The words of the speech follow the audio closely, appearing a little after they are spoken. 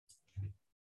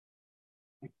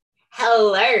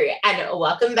Hello, and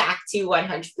welcome back to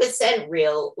 100%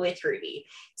 Real with Ruby.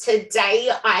 Today,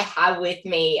 I have with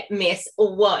me Miss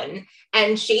One,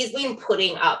 and she's been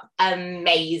putting up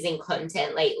amazing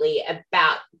content lately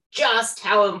about just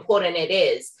how important it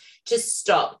is to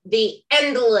stop the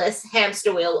endless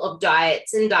hamster wheel of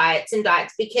diets and diets and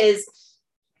diets, because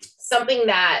something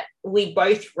that we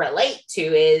both relate to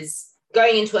is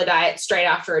going into a diet straight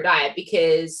after a diet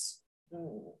because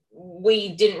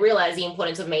we didn't realize the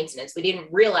importance of maintenance. We didn't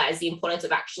realize the importance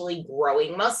of actually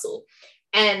growing muscle.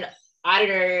 And I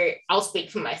don't know, I'll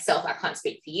speak for myself. I can't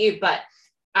speak for you, but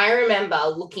I remember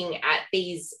looking at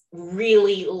these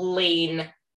really lean,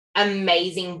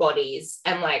 amazing bodies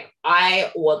and like,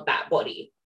 I want that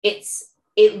body. It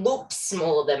looked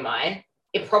smaller than mine.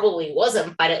 It probably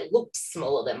wasn't, but it looked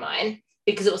smaller than mine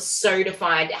because it was so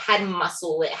defined. It had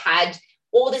muscle. It had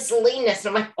all this leanness.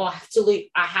 And I'm like, oh,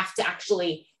 I have to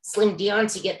actually slim down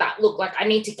to get that look. Like I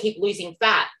need to keep losing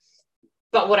fat.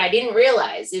 But what I didn't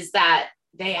realize is that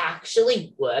they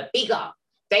actually were bigger.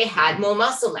 They had more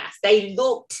muscle mass. They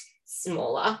looked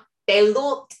smaller. They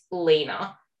looked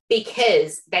leaner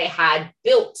because they had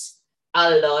built a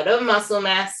lot of muscle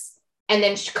mass and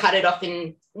then cut it off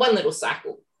in one little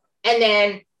cycle and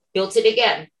then built it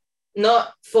again,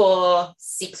 not for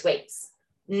 6 weeks,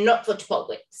 not for 12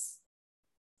 weeks.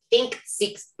 Think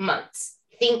 6 months.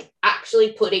 Think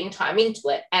actually putting time into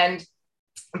it. And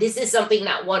this is something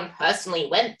that One personally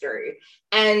went through.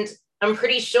 And I'm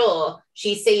pretty sure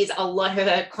she sees a lot of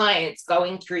her clients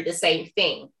going through the same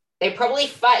thing. They probably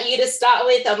fight you to start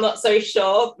with. I'm not so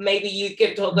sure. Maybe you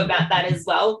can talk about that as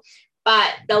well.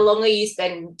 But the longer you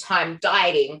spend time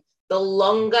dieting, the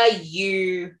longer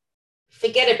you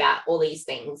forget about all these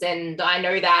things. And I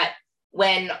know that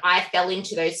when I fell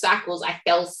into those cycles, I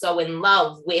fell so in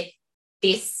love with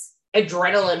this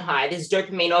adrenaline high, this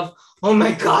dopamine of, oh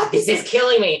my God, this is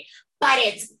killing me, but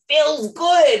it feels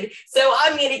good. So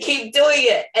I'm going to keep doing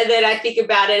it. And then I think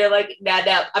about it and like, no,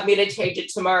 I'm going to change it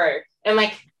tomorrow. And I'm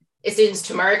like, as soon as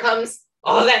tomorrow comes,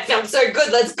 oh, that felt so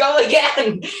good. Let's go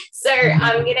again. So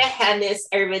I'm going to hand this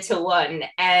over to One.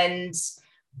 And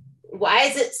why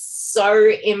is it so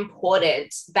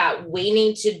important that we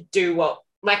need to do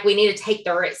we need to take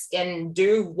the risk and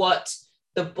do what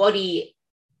the body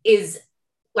is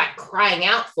like crying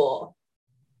out for?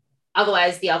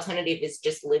 Otherwise, the alternative is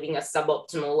just living a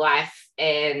suboptimal life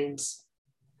and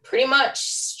pretty much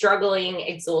struggling,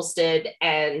 exhausted,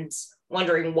 and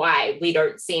wondering why we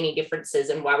don't see any differences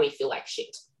and why we feel like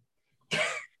shit.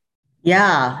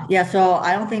 Yeah. So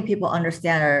I don't think people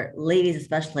understand, or ladies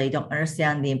especially, don't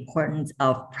understand the importance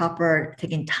of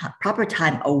taking proper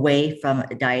time away from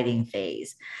a dieting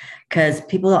phase, because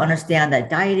people don't understand that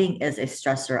dieting is a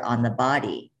stressor on the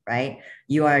body, right?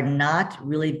 You are not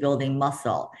really building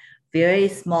muscle. Very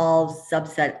small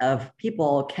subset of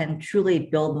people can truly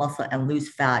build muscle and lose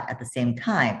fat at the same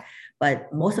time,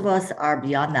 but most of us are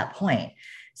beyond that point.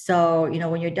 So,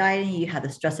 when you're dieting, you have the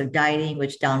stress of dieting,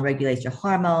 which downregulates your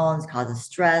hormones, causes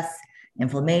stress,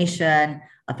 inflammation,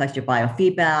 affects your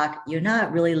biofeedback. You're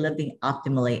not really living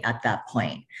optimally at that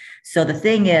point. So the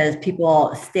thing is,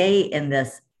 people stay in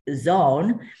this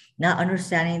zone, not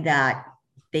understanding that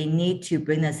they need to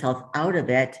bring themselves out of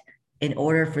it in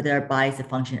order for their bodies to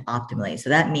function optimally. So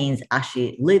that means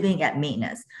actually living at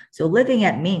maintenance. So living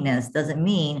at maintenance doesn't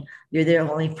mean you're there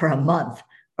only for a month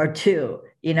or two.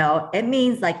 It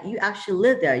means like you actually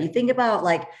live there. You think about,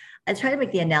 like, I try to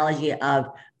make the analogy of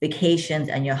vacations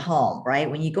and your home, right?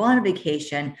 When you go on a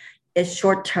vacation, it's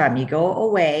short term. You go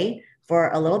away for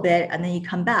a little bit and then you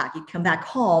come back. You come back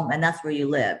home and that's where you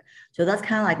live. So that's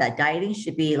kind of like that. Dieting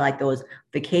should be like those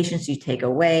vacations you take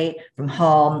away from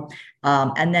home.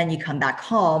 And then you come back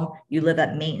home, you live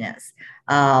at maintenance.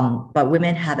 But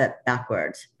women have it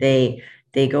backwards. They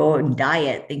go and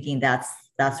diet thinking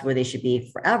that's where they should be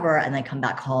forever, and then come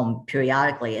back home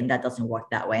periodically. And that doesn't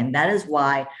work that way. And that is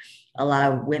why a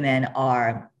lot of women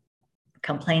are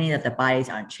complaining that their bodies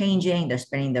aren't changing. They're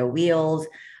spinning their wheels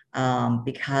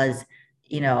because,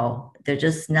 they're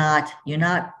just you're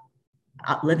not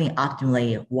living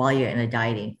optimally while you're in a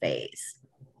dieting phase.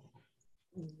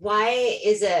 Why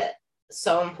is it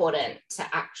so important to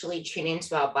actually tune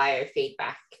into our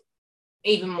biofeedback,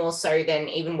 even more so than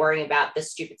even worrying about the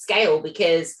stupid scale?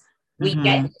 Because we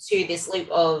get into this loop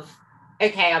of,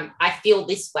 okay, I feel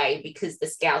this way because the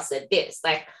scale said this.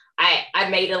 Like I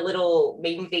made a little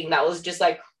meme thing that was just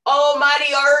like, oh,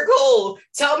 mighty oracle,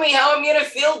 tell me how I'm going to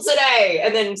feel today.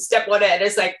 And then step on it. And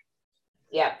it's like,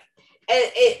 yeah.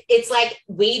 It's like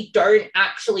we don't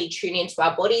actually tune into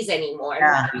our bodies anymore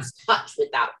and lose touch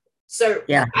with that. So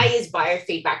why is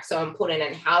biofeedback so important,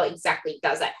 and how exactly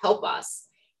does that help us?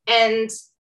 And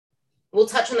we'll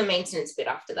touch on the maintenance bit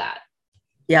after that.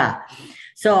 Yeah.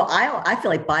 So I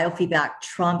feel like biofeedback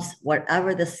trumps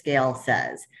whatever the scale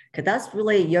says, because that's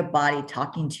really your body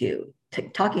talking to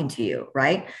you,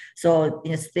 right? So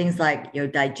it's things like your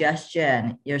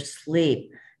digestion, your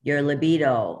sleep, your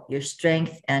libido, your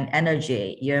strength and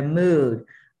energy, your mood,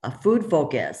 food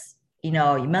focus,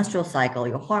 your menstrual cycle,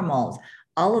 your hormones.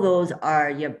 All of those are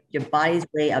your body's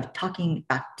way of talking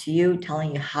back to you,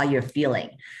 telling you how you're feeling.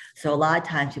 So a lot of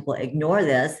times people ignore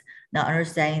this, not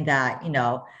understanding that,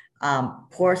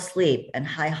 poor sleep and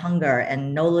high hunger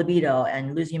and no libido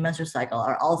and losing your menstrual cycle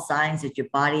are all signs that your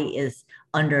body is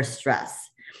under stress.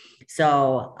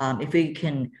 So if we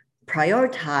can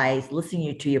prioritize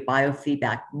listening to your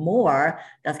biofeedback more,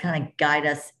 that's kind of guide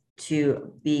us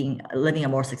to living a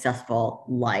more successful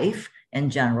life in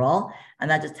general. And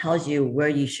that just tells you where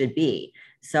you should be.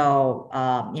 So,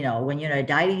 when you're in a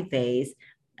dieting phase,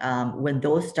 when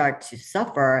those start to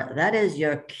suffer, that is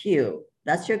your cue.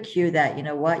 That's your cue that,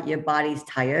 your body's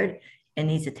tired and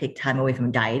needs to take time away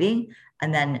from dieting,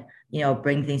 and then,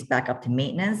 bring things back up to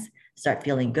maintenance, start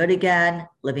feeling good again,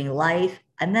 living life,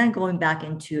 and then going back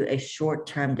into a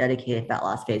short-term dedicated fat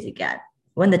loss phase again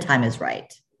when the time is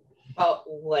right. But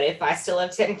what if I still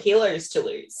have 10 kilos to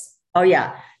lose? Oh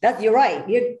yeah, you're right.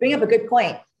 You bring up a good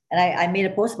point. And I made a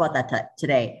post about that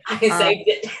today. I saved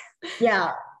it.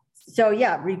 Yeah. So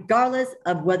yeah, regardless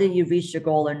of whether you reach your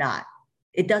goal or not,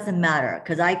 it doesn't matter,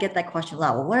 because I get that question a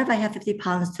lot. Well, what if I have 50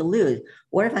 pounds to lose?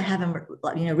 What if I haven't,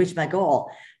 reached my goal?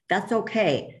 That's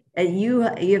okay. And you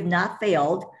have not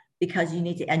failed, because you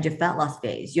need to end your fat loss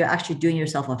phase. You're actually doing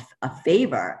yourself a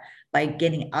favor by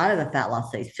getting out of the fat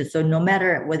loss phase. So no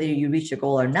matter whether you reach your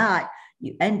goal or not,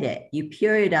 you end it. You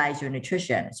periodize your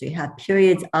nutrition. So you have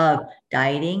periods of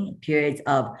dieting, periods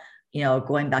of,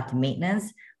 going back to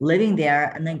maintenance, living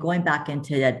there, and then going back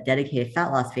into that dedicated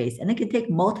fat loss phase. And it can take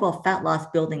multiple fat loss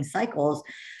building cycles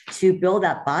to build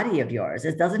that body of yours.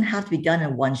 It doesn't have to be done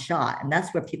in one shot. And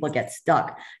that's where people get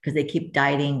stuck, because they keep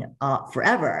dieting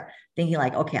forever, thinking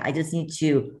like, okay, I just need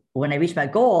to, when I reach my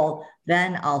goal,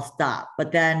 then I'll stop.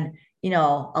 But then, a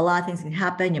lot of things can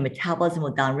happen. Your metabolism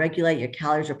will downregulate. Your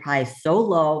calories are probably so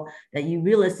low that you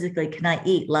realistically cannot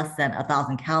eat less than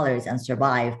 1,000 calories and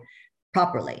survive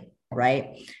properly,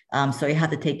 right? So you have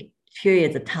to take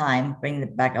periods of time, bring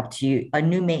it back up to a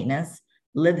new maintenance,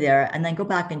 live there, and then go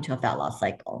back into a fat loss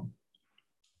cycle.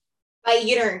 But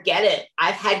you don't get it.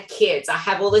 I've had kids. I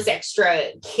have all this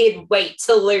extra kid weight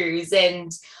to lose,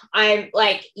 and I'm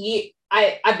like,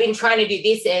 I've been trying to do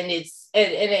this, and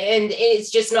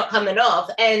it's just not coming off.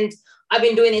 And I've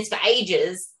been doing this for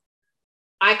ages.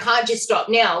 I can't just stop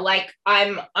now. Like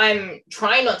I'm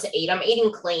trying not to eat. I'm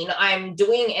eating clean. I'm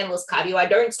doing endless cardio. I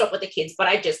don't stop with the kids, but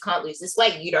I just can't lose this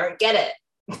weight. You don't get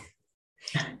it.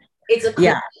 It's a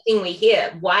common thing we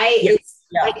hear. Why is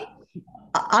like,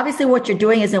 obviously what you're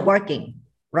doing isn't working,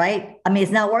 right? I mean,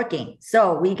 it's not working.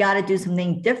 So we got to do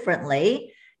something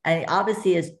differently. And it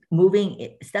obviously is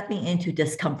stepping into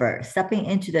discomfort, stepping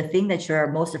into the thing that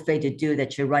you're most afraid to do,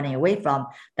 that you're running away from.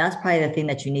 That's probably the thing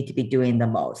that you need to be doing the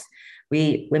most.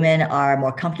 Women are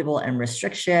more comfortable in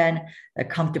restriction. They're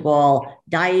comfortable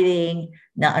dieting,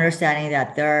 not understanding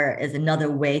that there is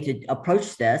another way to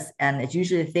approach this. And it's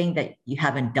usually the thing that you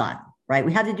haven't done, right?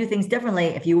 We have to do things differently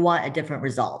if you want a different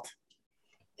result.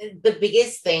 The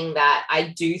biggest thing that I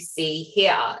do see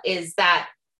here is that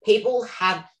people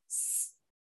have,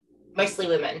 mostly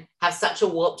women, have such a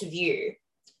warped view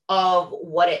of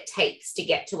what it takes to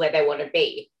get to where they want to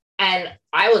be. And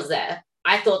I was there.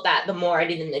 I thought that the more I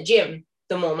did in the gym,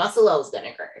 the more muscle I was going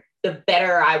to grow, the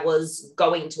better I was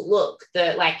going to look.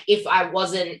 If I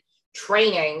wasn't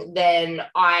training, then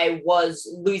I was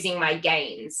losing my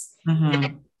gains.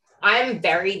 Mm-hmm. I'm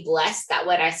very blessed that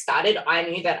when I started, I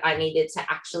knew that I needed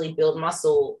to actually build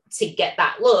muscle to get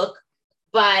that look,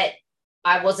 but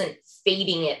I wasn't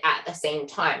feeding it at the same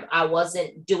time. I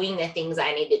wasn't doing the things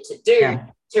I needed to do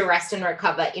to rest and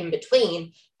recover in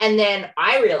between. And then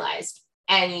I realized,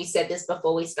 and you said this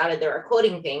before we started the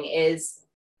recording thing, is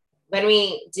when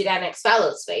we did our next fat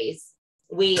loss phase,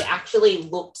 we actually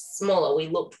looked smaller. We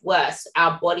looked worse.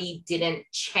 Our body didn't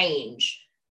change.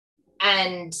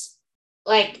 And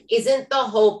isn't the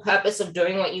whole purpose of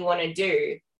doing what you want to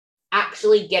do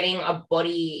actually getting a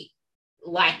body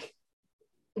like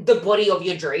the body of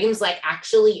your dreams,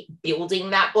 actually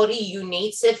building that body? You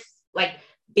need to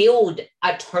build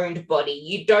a toned body.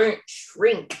 You don't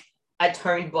shrink a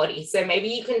toned body. So maybe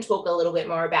you can talk a little bit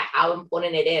more about how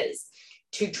important it is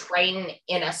to train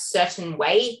in a certain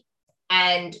way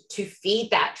and to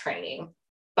feed that training,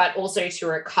 but also to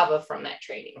recover from that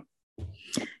training.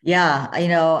 Yeah,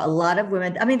 a lot of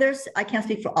women, I mean, I can't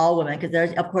speak for all women because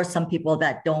there's, of course, some people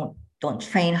that don't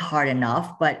train hard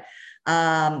enough, but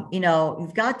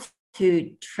you've got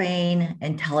to train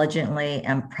intelligently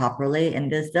and properly. And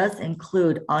this does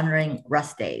include honoring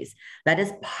rest days. That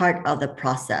is part of the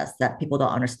process that people don't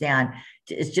understand.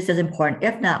 It's just as important,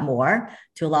 if not more,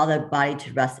 to allow the body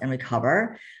to rest and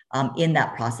recover in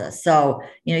that process. So,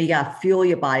 you got to fuel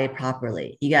your body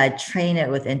properly. You got to train it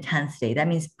with intensity. That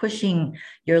means pushing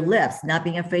your lifts, not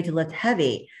being afraid to lift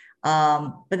heavy.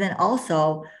 But then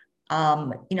also,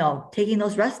 taking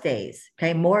those rest days.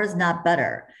 Okay. More is not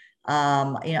better.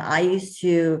 I used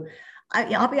to,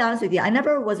 I'll be honest with you. I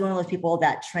never was one of those people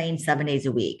that trained 7 days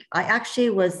a week. I actually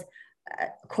was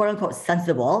quote unquote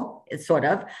sensible, sort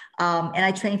of. And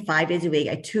I trained 5 days a week.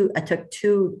 I took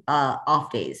two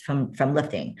off days from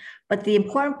lifting. But the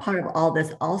important part of all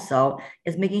this also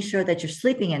is making sure that you're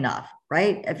sleeping enough,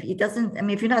 right? If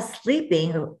you're not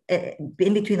sleeping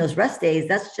in between those rest days,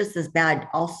 that's just as bad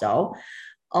also.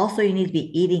 Also, you need to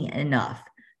be eating enough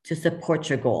to support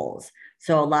your goals.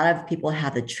 So a lot of people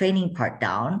have the training part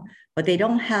down, but they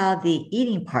don't have the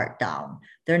eating part down.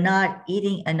 They're not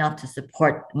eating enough to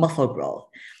support muscle growth.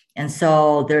 And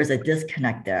so there's a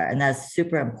disconnect there. And that's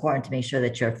super important to make sure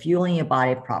that you're fueling your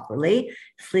body properly,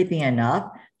 sleeping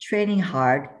enough, training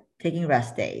hard, taking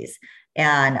rest days.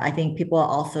 And I think people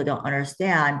also don't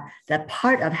understand that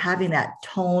part of having that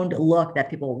toned look that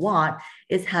people want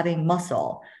is having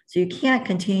muscle. So you can't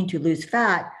continue to lose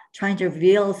fat trying to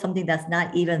reveal something that's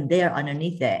not even there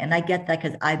underneath it. And I get that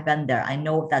because I've been there. I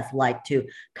know what that's like to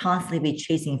constantly be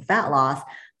chasing fat loss,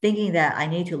 thinking that I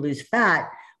need to lose fat.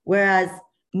 Whereas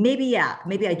maybe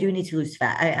I do need to lose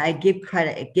fat. I give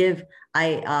credit,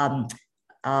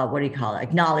 what do you call it?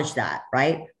 Acknowledge that,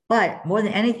 right? But more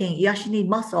than anything, you actually need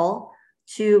muscle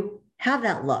to have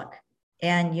that look.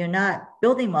 And you're not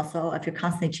building muscle if you're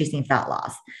constantly chasing fat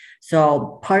loss.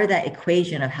 So part of that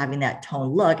equation of having that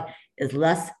toned look is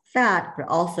less fat, but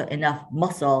also enough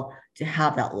muscle to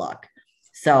have that look.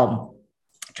 So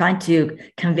trying to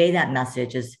convey that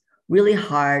message is really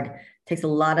hard. It takes a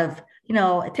lot of,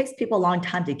 it takes people a long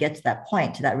time to get to that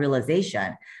point, to that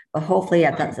realization. But hopefully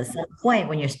at that point,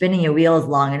 when you're spinning your wheels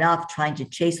long enough, trying to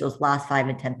chase those last 5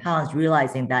 and 10 pounds,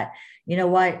 realizing that, you know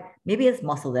what, maybe it's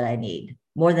muscle that I need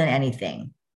more than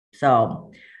anything.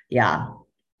 So, yeah.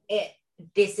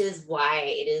 This is why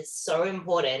it is so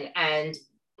important. And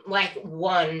like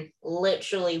one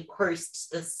literally posts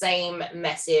the same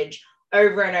message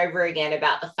over and over again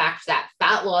about the fact that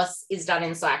fat loss is done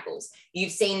in cycles.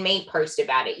 You've seen me post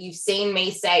about it. You've seen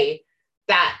me say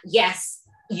that, yes,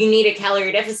 you need a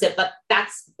calorie deficit, but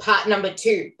that's part number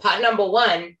 2. Part number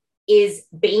 1 is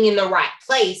being in the right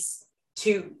place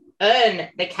to earn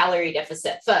the calorie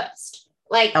deficit first.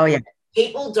 Like, oh yeah,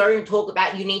 people don't talk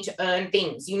about you need to earn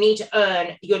things. You need to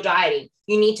earn your dieting.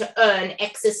 You need to earn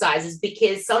exercises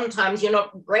because sometimes you're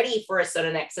not ready for a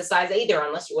certain exercise either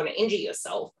unless you want to injure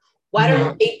yourself. Why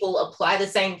don't people apply the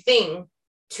same thing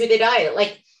to the diet?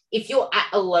 Like if you're at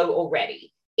a low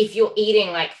already, if you're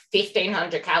eating like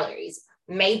 1,500 calories,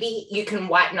 maybe you can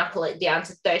white knuckle it down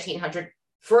to 1,300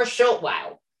 for a short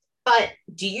while. But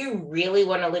do you really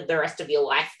want to live the rest of your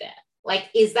life there? Like,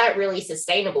 is that really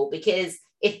sustainable? Because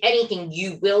if anything,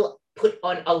 you will put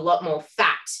on a lot more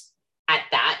fat at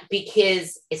that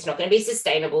because it's not going to be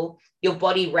sustainable. Your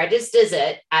body registers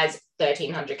it as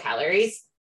 1,300 calories.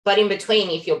 But in between,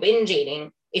 if you're binge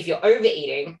eating, if you're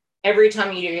overeating, every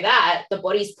time you do that, the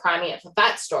body's priming it for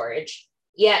fat storage.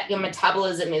 Yet your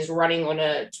metabolism is running on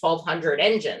a 1,200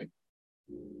 engine.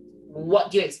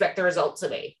 What do you expect the result to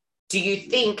be? Do you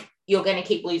think you're going to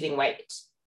keep losing weight?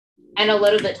 And a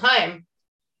lot of the time,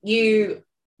 you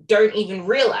don't even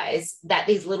realize that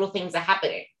these little things are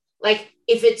happening. Like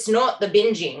if it's not the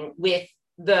binging with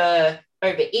the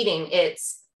overeating,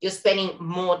 it's you're spending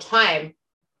more time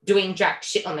doing jack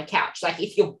shit on the couch. Like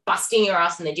if you're busting your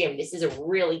ass in the gym, this is a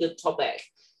really good topic.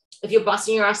 If you're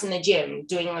busting your ass in the gym,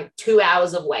 doing like 2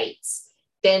 hours of weights,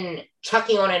 then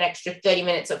chucking on an extra 30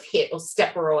 minutes of HIIT or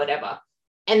stepper or whatever.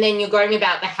 And then you're going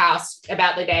about the house,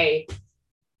 about the day.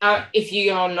 If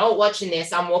you're not watching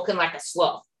this, I'm walking like a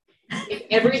sloth. If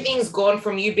everything's gone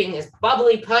from you being this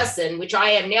bubbly person, which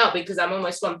I am now because I'm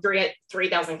almost on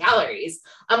 3,000 calories,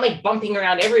 I'm like bumping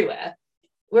around everywhere.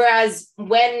 Whereas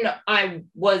when I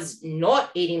was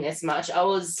not eating this much, I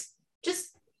was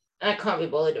just, I can't be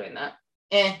bothered doing that.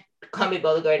 Can't be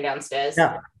bothered going downstairs.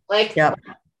 Yeah. Like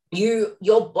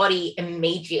your body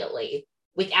immediately,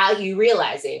 without you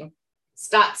realizing,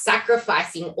 start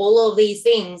sacrificing all of these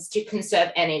things to conserve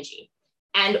energy.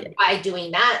 And by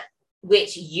doing that,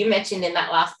 which you mentioned in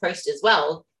that last post as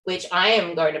well, which I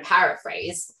am going to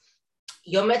paraphrase,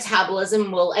 your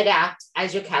metabolism will adapt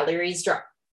as your calories drop.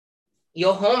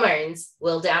 Your hormones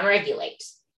will downregulate.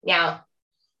 Now,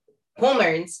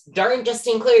 hormones don't just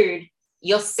include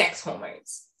your sex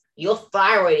hormones. Your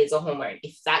thyroid is a hormone.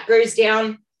 If that goes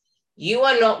down, you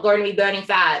are not going to be burning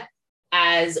fat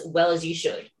as well as you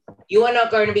should. You are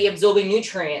not going to be absorbing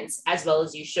nutrients as well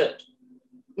as you should.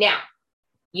 Now,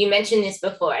 you mentioned this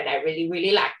before, and I really,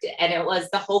 really liked it. And it was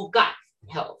the whole gut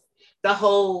health.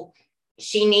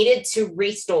 She needed to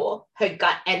restore her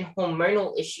gut and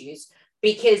hormonal issues,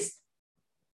 because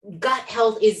gut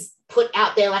health is put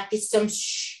out there like this some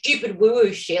stupid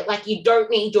woo-woo shit. Like, you don't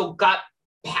need your gut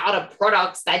powder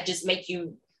products that just make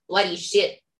you bloody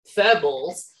shit fur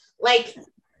balls. Like,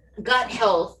 gut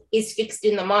health is fixed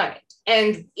in the mind.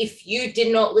 And if you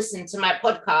did not listen to my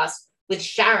podcast with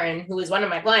Sharon, who is one of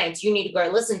my clients, you need to go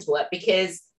listen to it,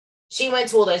 because she went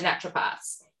to all those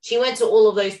naturopaths. She went to all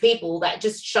of those people that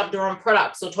just shoved her on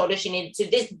products or told her she needed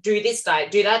to do this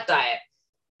diet, do that diet.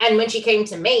 And when she came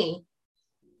to me,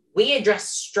 we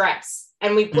addressed stress,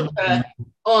 and we put her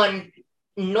on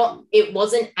it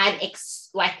wasn't an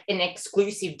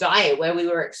exclusive diet where we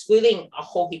were excluding a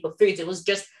whole heap of foods. It was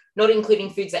just not including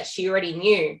foods that she already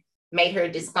knew made her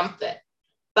discomfort.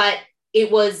 But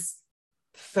it was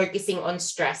focusing on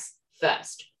stress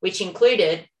first, which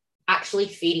included actually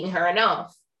feeding her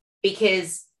enough,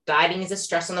 because dieting is a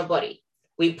stress on the body.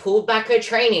 We pulled back her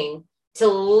training to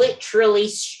literally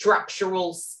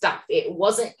structural stuff. It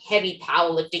wasn't heavy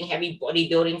powerlifting, heavy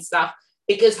bodybuilding stuff,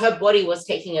 because her body was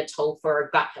taking a toll for her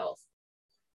gut health.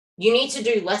 You need to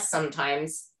do less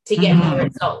sometimes to get more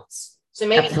results. So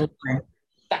maybe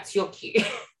that's your cue.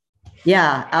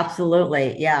 Yeah,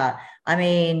 absolutely. Yeah. I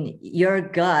mean, your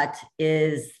gut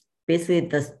is basically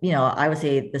I would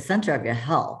say the center of your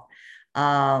health.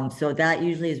 So that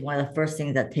usually is one of the first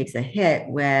things that takes a hit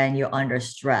when you're under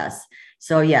stress.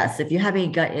 So yes, if you're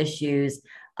having gut issues,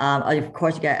 of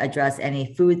course, you got to address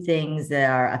any food things that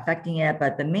are affecting it.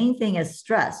 But the main thing is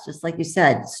stress. Just like you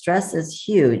said, stress is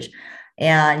huge.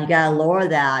 And you got to lower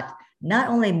that, not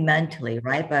only mentally,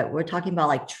 right? But we're talking about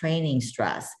like training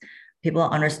stress. People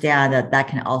understand that that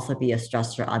can also be a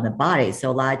stressor on the body.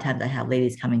 So a lot of times I have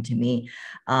ladies coming to me,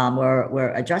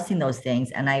 we're addressing those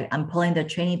things, and I'm pulling their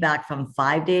training back from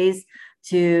 5 days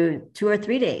to 2 or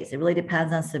 3 days. It really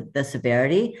depends on the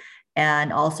severity,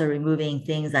 and also removing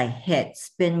things like HIIT,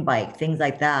 spin bike, things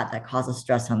like that causes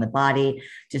stress on the body.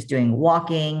 Just doing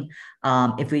walking.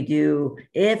 If we do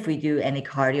any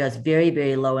cardio, it's very,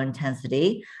 very low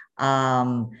intensity.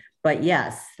 But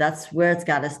yes, that's where it's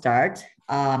got to start.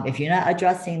 If you're not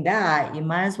addressing that, you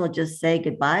might as well just say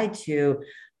goodbye to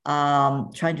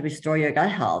trying to restore your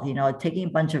gut health. Taking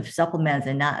a bunch of supplements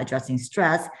and not addressing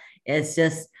stress is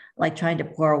just like trying to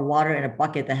pour water in a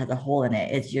bucket that has a hole in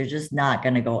it. You're just not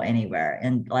going to go anywhere.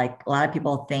 And like a lot of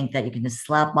people think that you can just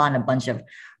slap on a bunch of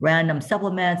random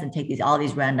supplements and take all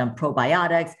these random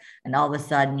probiotics, and all of a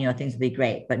sudden, things will be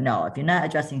great. But no, if you're not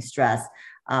addressing stress,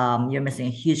 you're missing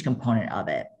a huge component of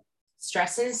it.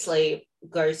 Stress and sleep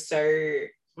go so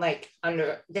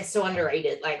they're so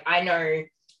underrated. Like, I know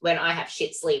when I have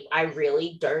shit sleep, I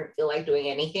really don't feel like doing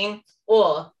anything,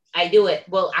 or I do it.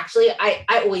 Well, actually, I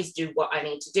always do what I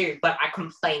need to do, but I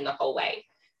complain the whole way.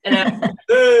 And I'm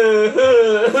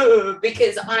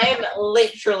because I'm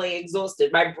literally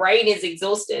exhausted. My brain is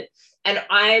exhausted, and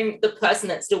I'm the person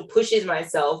that still pushes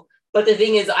myself. But the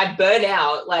thing is, I burn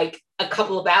out like a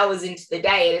couple of hours into the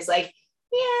day, and it's like,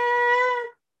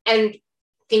 yeah. And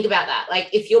think about that. Like,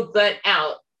 if you're burnt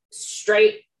out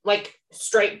straight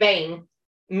bang,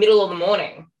 middle of the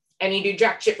morning, and you do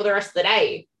jack shit for the rest of the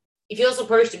day, if you're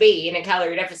supposed to be in a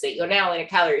calorie deficit, you're now in a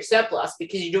calorie surplus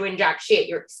because you're doing jack shit.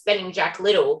 You're expending jack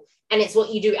little, and it's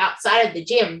what you do outside of the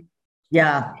gym.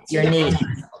 Yeah, your need.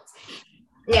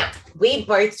 Now, we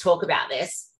both talk about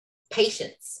this.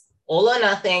 Patience, all or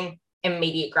nothing,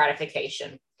 immediate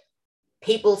gratification.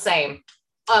 People saying,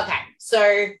 okay,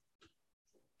 so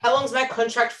how long's my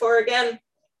contract for again?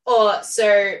 Or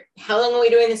so how long are we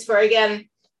doing this for again?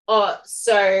 Or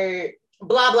so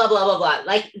blah, blah, blah, blah, blah.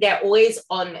 Like, they're always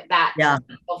on that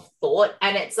of thought.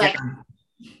 And it's like,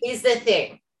 here's the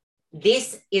thing.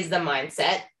 This is the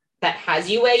mindset that has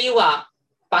you where you are,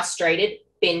 frustrated,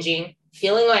 binging,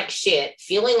 feeling like shit,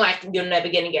 feeling like you're never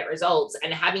going to get results,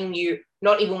 and having you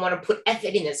not even want to put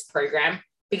effort in this program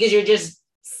because you're just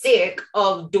sick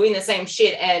of doing the same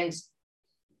shit and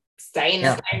staying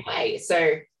the same way.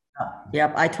 So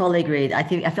yep, I totally agree. I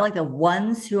feel like the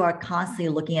ones who are constantly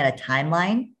looking at a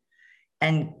timeline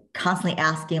and constantly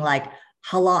asking like,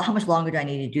 how much longer do I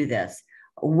need to do this?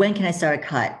 When can I start a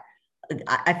cut?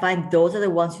 I find those are the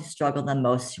ones who struggle the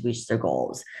most to reach their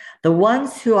goals. The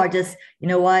ones who are just, you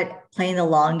know what, playing the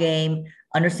long game,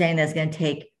 understanding that it's going to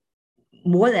take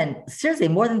more than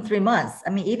 3 months. I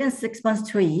mean, even 6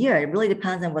 months to a year. It really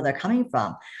depends on where they're coming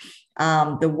from.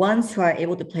 The ones who are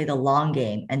able to play the long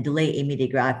game and delay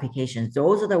immediate gratifications,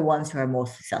 those are the ones who are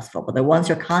most successful. But the ones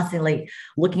who are constantly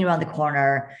looking around the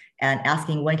corner and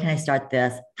asking, when can I start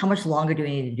this? How much longer do we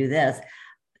need to do this?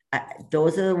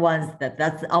 Those are the ones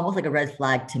that's almost like a red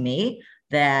flag to me,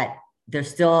 that there's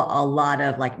still a lot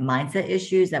of like mindset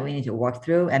issues that we need to work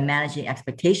through, and managing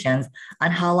expectations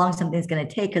on how long something's going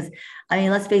to take. Because I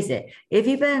mean, let's face it, if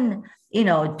you've been,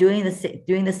 doing this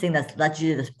thing that's led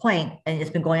you to this point, and it's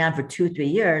been going on for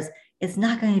 2-3 years, it's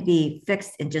not going to be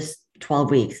fixed in just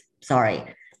 12 weeks. Sorry.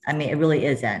 I mean, it really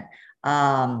isn't.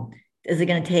 Is it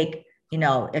going to take,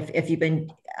 if you've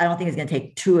been, I don't think it's going to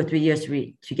take 2 or 3 years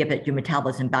to get your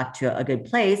metabolism back to a good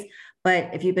place.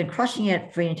 But if you've been crushing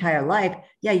it for your entire life,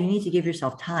 yeah, you need to give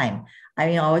yourself time. I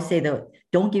mean, I always say that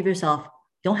don't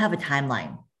have a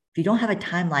timeline. If you don't have a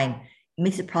timeline, it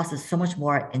makes the process so much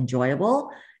more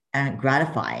enjoyable and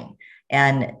gratifying,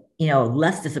 and,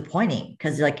 less disappointing.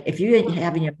 Because like, if you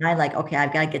have in your mind, like, okay,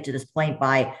 I've got to get to this point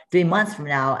by 3 months from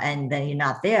now, and then you're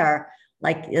not there,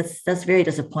 like that's very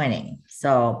disappointing.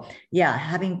 So yeah,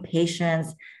 having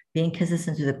patience, being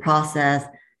consistent to the process,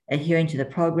 adhering to the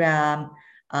program,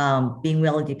 being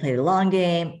willing to play the long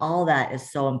game, all that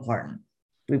is so important.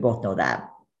 We both know that.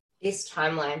 This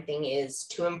timeline thing is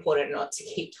too important not to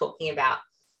keep talking about.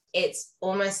 It's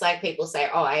almost like people say,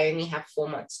 oh, I only have 4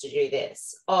 months to do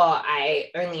this. Oh, I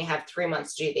only have 3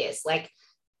 months to do this. Like,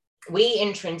 we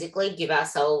intrinsically give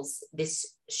ourselves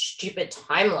this stupid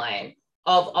timeline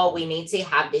of, oh, we need to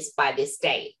have this by this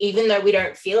date. Even though we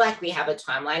don't feel like we have a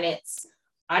timeline,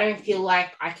 I don't feel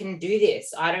like I can do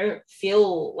this. I don't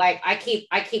feel like I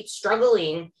keep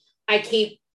struggling. I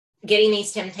keep getting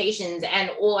these temptations,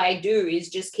 and all I do is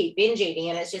just keep binge eating.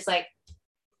 And it's just like,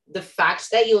 the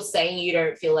fact that you're saying you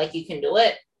don't feel like you can do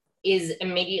it is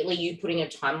immediately you putting a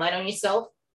timeline on yourself,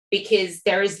 because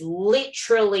there is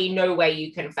literally no way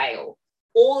you can fail.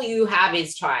 All you have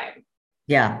is time.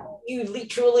 Yeah. You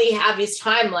literally have is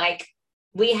time. Like,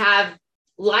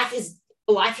 life is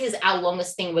our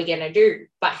longest thing we're going to do.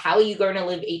 But how are you going to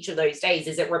live each of those days?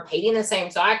 Is it repeating the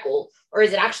same cycle, or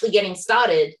is it actually getting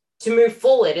started to move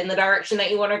forward in the direction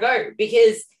that you want to go?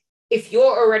 Because if you're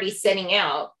already setting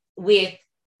out with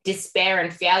despair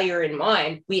and failure in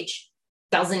mind, which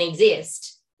doesn't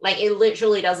exist, like, it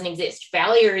literally doesn't exist.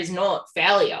 Failure is not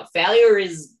failure. Failure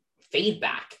is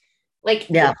feedback. Like,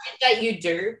 yeah, that you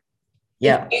do.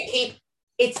 Yeah.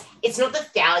 It's not the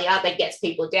failure that gets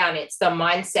people down. It's the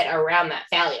mindset around that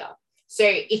failure. So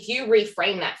if you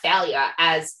reframe that failure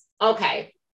as,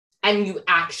 okay, and you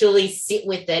actually sit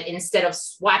with it instead of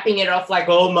swiping it off like,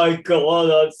 oh my God,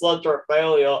 that's such a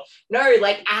failure. No,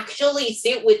 like, actually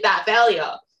sit with that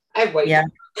failure. Yeah.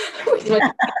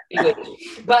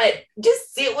 But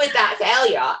just sit with that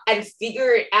failure and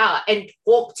figure it out and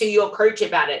talk to your coach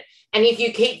about it. And if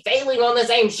you keep failing on the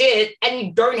same shit and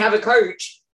you don't have a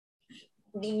coach,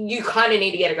 you kind of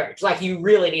need to get a coach. Like, you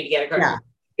really need to get a coach.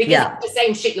 Because it's the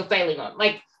same shit you're failing on.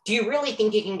 Like, do you really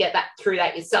think you can get that through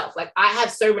that yourself? Like, I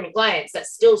have so many clients that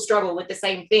still struggle with the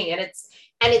same thing. And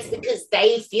it's because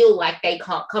they feel like they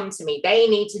can't come to me. They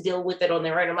need to deal with it on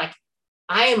their own. I'm like,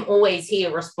 I am always here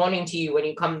responding to you when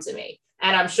you come to me.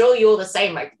 And I'm sure you're the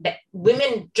same. Like, that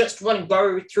women just want to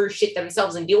go through shit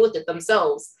themselves and deal with it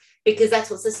themselves, because that's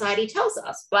what society tells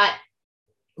us. But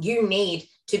you need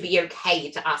to be okay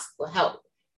to ask for help.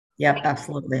 Yep,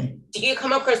 absolutely. Do you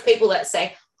come across people that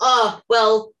say, oh,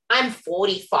 well, I'm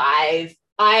 45,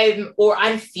 I'm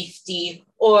 50,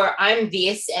 or I'm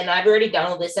this, and I've already done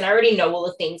all this, and I already know all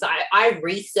the things. I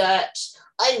research,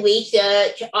 I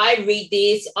read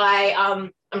this,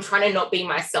 I'm trying to not be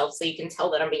myself, so you can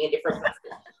tell that I'm being a different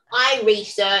person. I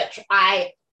research,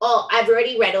 I've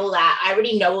already read all that, I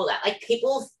already know all that. Like,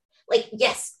 people, like,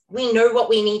 yes, we know what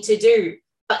we need to do,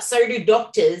 but so do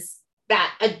doctors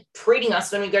that are treating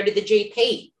us when we go to the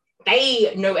GP.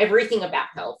 They know everything about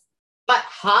health, but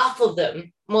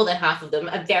more than half of them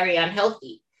are very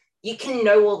unhealthy. You can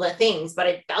know all the things, but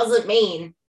it doesn't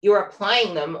mean you're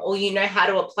applying them, or you know how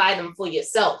to apply them for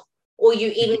yourself, or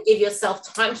you even give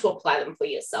yourself time to apply them for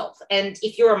yourself. And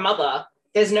if you're a mother,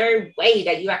 there's no way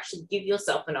that you actually give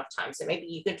yourself enough time. So maybe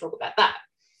you can talk about that.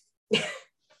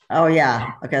 Oh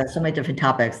yeah. Okay. There's so many different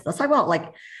topics. Let's talk about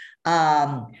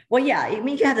well, yeah, I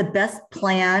mean, you have the best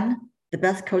plan, the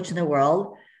best coach in the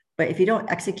world, but if you don't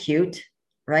execute,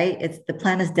 right, the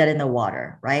plan is dead in the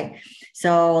water, right?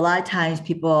 So a lot of times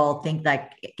people think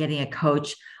that getting a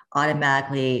coach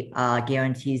automatically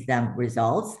guarantees them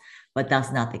results, but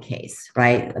that's not the case,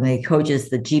 right? I mean, coach is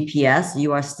the GPS.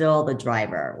 You are still the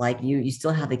driver. Like you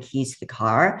still have the keys to the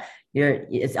car.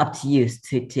 It's up to you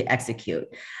to execute.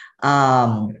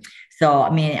 Um, so,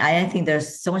 I mean, I think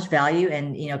there's so much value,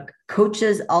 and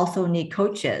coaches also need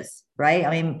coaches, right? I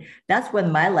mean, that's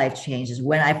when my life changed. Is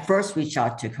when I first reached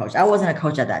out to a coach. I wasn't a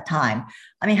coach at that time.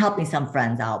 I mean, helping some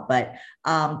friends out, but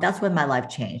that's when my life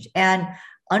changed. And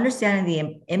understanding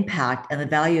the impact and the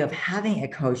value of having a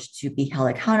coach to be held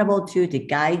accountable to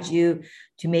guide you,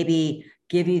 to maybe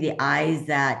give you the eyes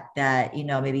that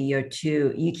maybe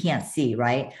you can't see,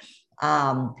 right?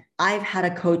 I've had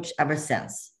a coach ever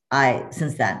since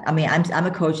then. I mean, I'm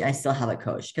a coach and I still have a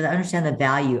coach because I understand the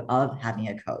value of having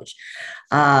a coach.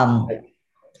 Um,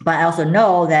 but I also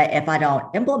know that if I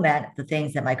don't implement the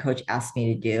things that my coach asked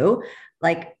me to do,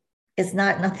 like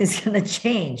nothing's going to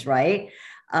change, right?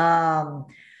 Um,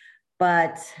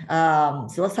 but so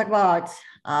let's talk about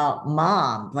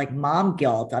mom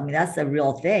guilt. I mean, that's a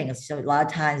real thing. So a lot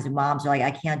of times moms are like,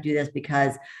 I can't do this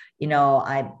because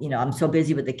I'm so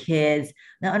busy with the kids.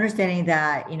 Now understanding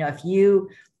that if you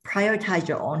prioritize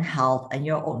your own health and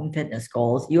your own fitness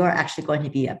goals, you are actually going to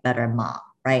be a better mom,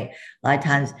 right? A lot of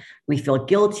times we feel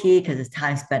guilty because it's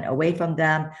time spent away from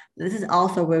them. This is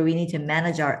also where we need to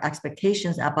manage our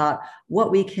expectations about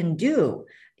what we can do.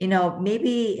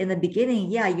 Maybe in the beginning,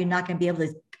 yeah, you're not going to be able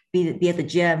to be at the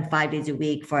gym 5 days a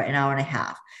week for an hour and a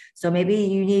half. So maybe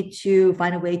you need to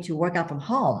find a way to work out from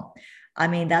home. I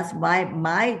mean, that's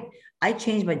I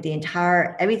changed the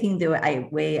entire everything the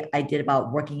way I did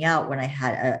about working out when I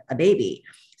had a baby.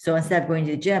 So instead of going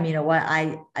to the gym, you know what,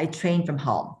 I trained from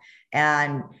home,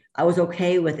 and I was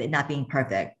okay with it not being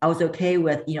perfect. I was okay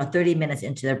with 30 minutes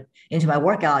into my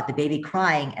workout, the baby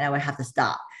crying, and I would have to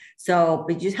stop. So,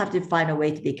 but you just have to find a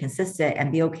way to be consistent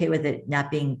and be okay with it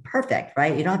not being perfect,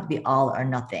 right? You don't have to be all or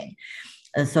nothing.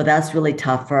 And so that's really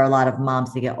tough for a lot of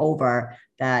moms to get over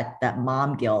that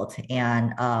mom guilt,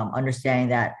 and understanding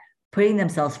that putting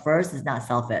themselves first is not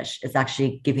selfish. It's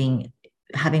actually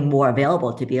having more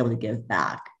available to be able to give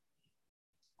back.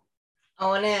 I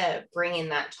want to bring in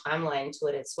that timeline to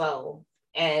it as well.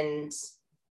 And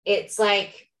it's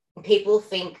like people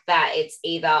think that it's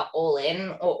either all in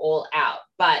or all out.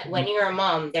 But when you're a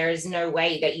mom, there is no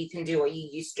way that you can do what you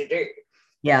used to do.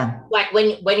 Yeah. Like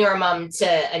when you're a mom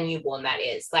to a newborn, that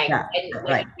is. Like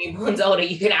when your newborn's older,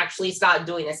 you can actually start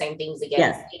doing the same things again.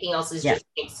 Yes. Anything else is just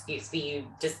an excuse for you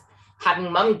just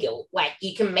having mom guilt. Like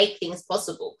you can make things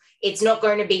possible. It's not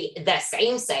going to be the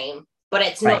same, but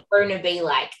it's not going to be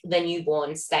like the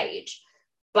newborn stage.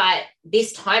 But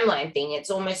this timeline thing,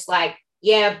 it's almost like,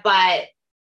 yeah, but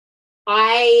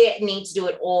I need to do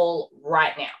it all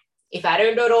right now. If I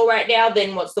don't do it all right now,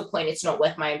 then what's the point? It's not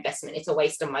worth my investment. It's a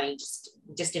waste of money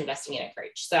just investing in a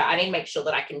coach. So I need to make sure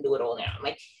that I can do it all now. I'm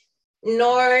like,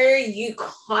 no, you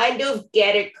kind of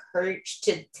get a coach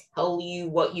to tell you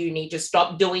what you need to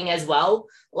stop doing as well.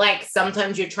 Like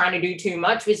sometimes you're trying to do too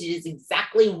much, which is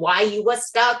exactly why you were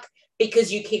stuck,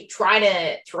 because you keep trying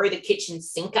to throw the kitchen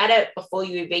sink at it before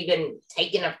you've even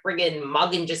taken a friggin'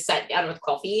 mug and just sat down with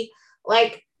coffee.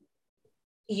 Like,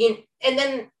 and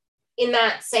then in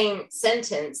that same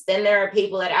sentence, then there are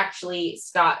people that actually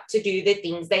start to do the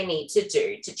things they need to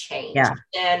do to change. Yeah.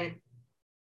 And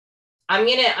I'm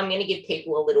gonna give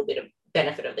people a little bit of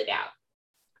benefit of the doubt.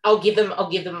 I'll give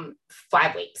them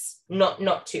 5 weeks,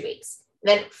 not 2 weeks.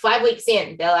 Then 5 weeks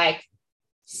in, they're like,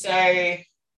 so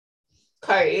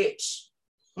coach,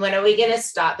 when are we gonna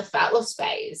start the fat loss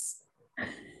phase?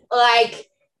 Like,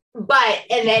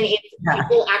 and then if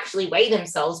people actually weigh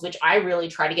themselves, which I really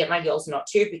try to get my girls not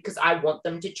to, because I want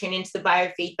them to tune into the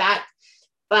biofeedback.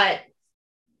 But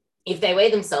if they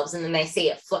weigh themselves and then they see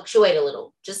it fluctuate a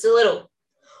little, just a little,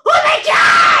 oh my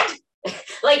God!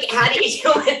 Like, how do you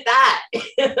deal with that?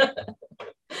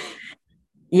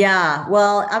 Yeah,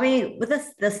 well, I mean, with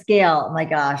the scale, oh my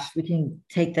gosh, we can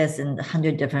take this in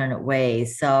 100 different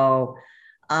ways. So,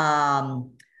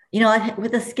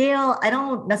 with the scale, I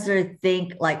don't necessarily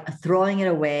think like throwing it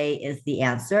away is the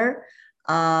answer.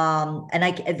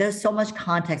 And there's so much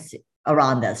context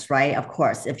around this, right? Of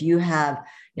course, if you have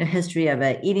history of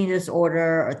an eating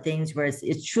disorder or things where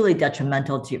it's truly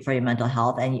detrimental for your mental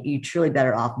health, and you're truly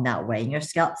better off not weighing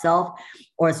yourself,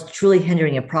 or it's truly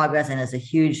hindering your progress and it's a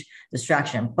huge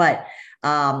distraction. But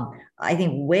I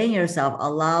think weighing yourself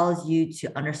allows you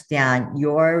to understand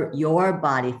your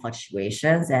body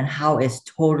fluctuations and how it's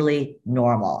totally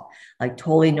normal, like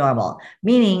totally normal.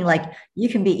 Meaning, like you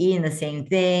can be eating the same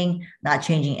thing, not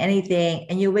changing anything,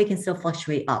 and your weight can still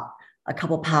fluctuate up. a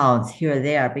couple pounds here or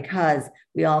there, because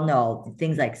we all know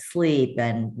things like sleep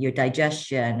and your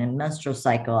digestion and menstrual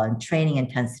cycle and training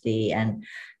intensity and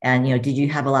did you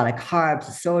have a lot of carbs,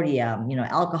 sodium,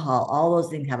 alcohol, all those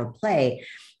things have a play.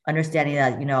 Understanding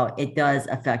that it does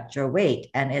affect your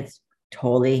weight, and it's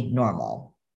totally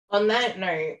normal. On that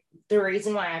note, the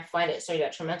reason why I find it so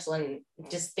detrimental and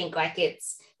just think like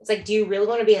it's like, do you really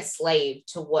want to be a slave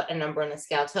to what a number on the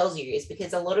scale tells you? Is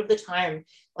because a lot of the time,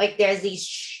 like there's these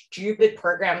stupid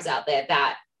programs out there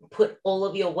that put all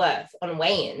of your worth on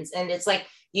weigh-ins, and it's like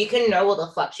you can know all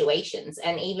the fluctuations,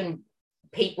 and even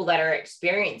people that are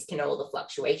experienced can know all the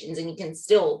fluctuations, and you can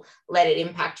still let it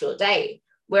impact your day.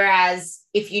 Whereas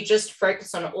if you just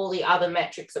focus on all the other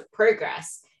metrics of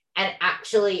progress and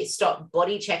actually stop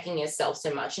body checking yourself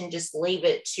so much and just leave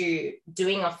it to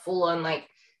doing a full on like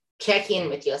check in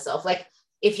with yourself. Like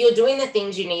if you're doing the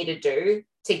things you need to do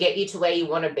to get you to where you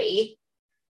want to be,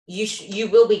 you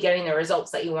will be getting the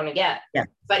results that you want to get. Yeah.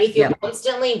 But if you're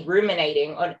constantly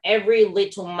ruminating on every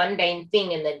little mundane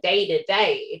thing in the day to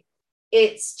day,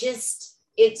 it's just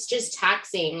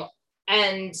taxing,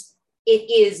 and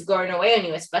it is going away on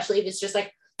you, especially if it's just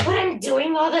like, but I'm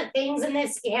doing all the things and the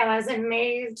scale hasn't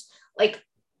moved. Like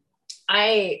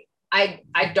I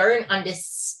don't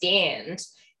understand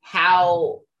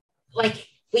how, like,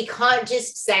 we can't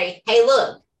just say, hey,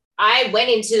 look, I went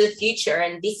into the future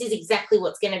and this is exactly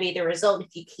what's going to be the result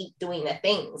if you keep doing the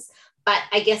things. But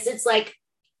I guess it's like,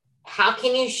 how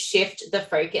can you shift the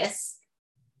focus?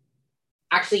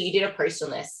 Actually, you did a post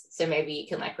on this, so maybe you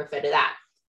can like refer to that.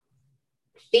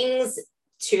 Things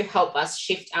to help us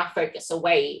shift our focus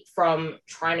away from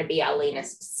trying to be our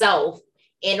leanest self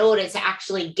in order to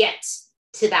actually get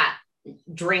to that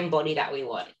dream body that we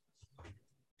want.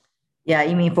 Yeah,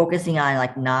 you mean focusing on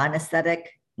like non-aesthetic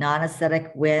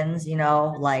wins,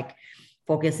 like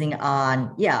focusing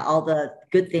on, all the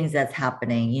good things that's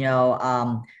happening,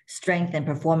 strength and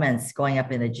performance going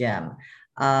up in the gym.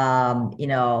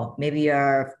 Maybe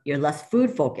you're less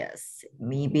food focused.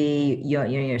 Maybe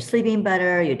you're sleeping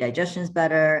better, your digestion's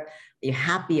better, you're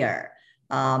happier,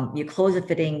 your clothes are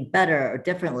fitting better or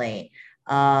differently.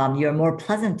 You're more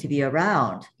pleasant to be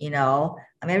around, I mean,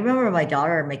 I remember my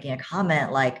daughter making a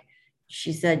comment, like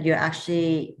she said, you're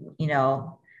actually,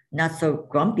 not so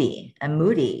grumpy and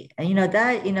moody. And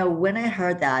that, when I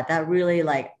heard that, that really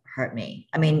like hurt me.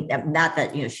 I mean, not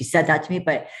that, she said that to me,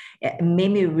 but it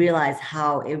made me realize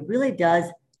how it really does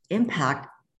impact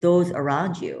those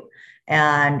around you.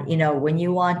 And, when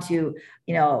you want to,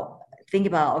 think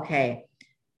about, okay,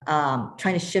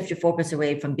 trying to shift your focus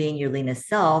away from being your leanest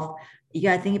self, you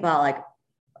got to think about like,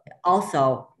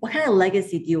 also, what kind of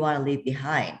legacy do you want to leave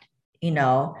behind?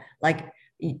 Like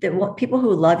people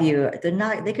who love you,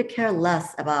 they could care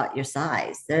less about your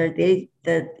size.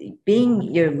 Being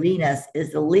your leanness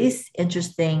is the least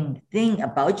interesting thing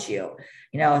about you.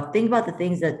 Think about the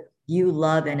things that you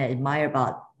love and admire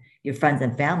about your friends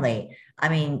and family. I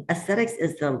mean, aesthetics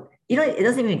is it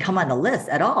doesn't even come on the list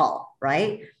at all,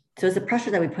 right? So it's the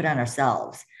pressure that we put on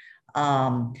ourselves.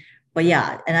 But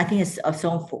yeah, and I think it's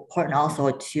so important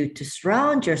also to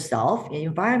surround yourself. The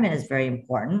environment is very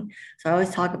important. So I always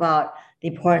talk about the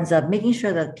importance of making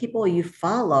sure that people you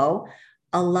follow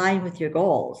align with your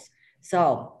goals.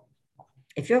 So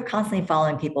if you're constantly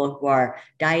following people who are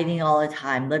dieting all the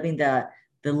time, living the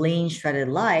lean, shredded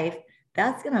life,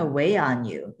 that's going to weigh on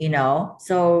you,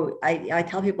 So I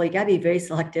tell people you got to be very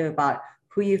selective about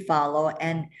who you follow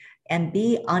and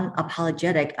be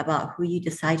unapologetic about who you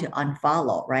decide to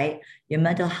unfollow, right? Your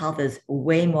mental health is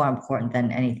way more important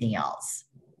than anything else.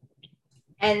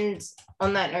 And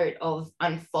on that note of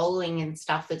unfollowing and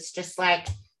stuff, it's just like,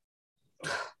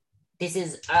 this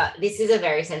is a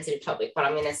very sensitive topic, but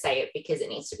I'm going to say it because it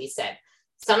needs to be said.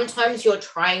 Sometimes you're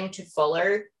trying to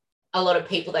follow a lot of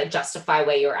people that justify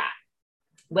where you're at,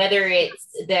 whether it's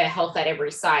the health at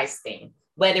every size thing,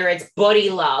 whether it's body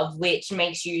love, which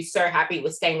makes you so happy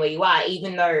with staying where you are,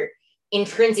 even though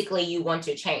intrinsically you want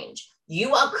to change.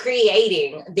 You are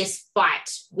creating this fight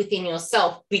within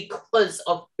yourself because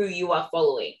of who you are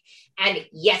following. And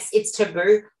yes, it's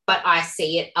taboo, but I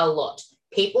see it a lot.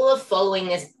 People are following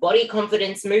this body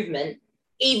confidence movement,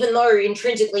 even though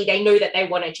intrinsically they know that they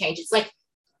want to change. It's like,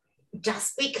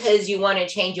 just because you want to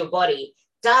change your body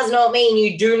does not mean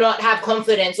you do not have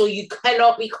confidence or you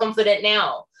cannot be confident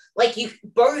now. Like, you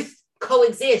both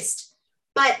coexist,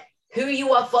 but who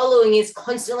you are following is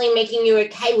constantly making you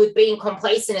okay with being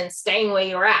complacent and staying where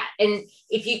you're at. And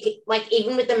if you like,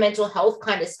 even with the mental health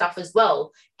kind of stuff as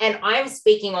well, and I'm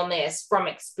speaking on this from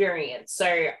experience, so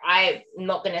I'm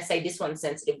not going to say this one's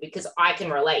sensitive because I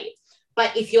can relate.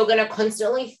 But if you're going to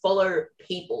constantly follow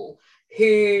people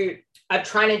who are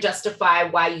trying to justify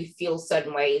why you feel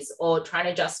certain ways or trying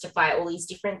to justify all these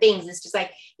different things. It's just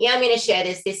like, yeah, I'm going to share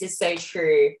this. This is so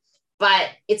true. But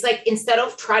it's like, instead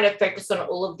of trying to focus on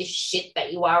all of this shit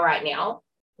that you are right now,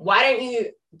 why don't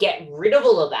you get rid of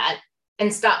all of that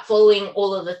and start following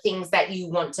all of the things that you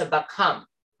want to become?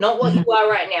 Not what you are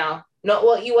right now, not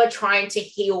what you are trying to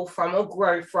heal from or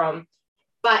grow from,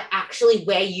 but actually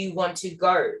where you want to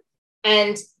go.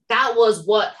 And that was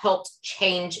what helped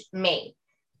change me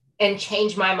and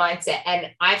change my mindset.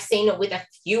 And I've seen it with a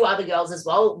few other girls as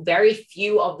well, very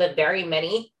few of the very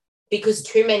many, because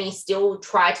too many still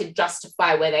try to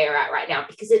justify where they are at right now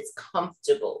because it's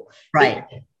comfortable. Right.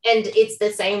 And it's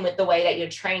the same with the way that you're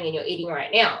training and you're eating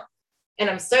right now.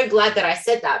 And I'm so glad that I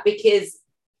said that, because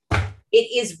it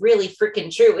is really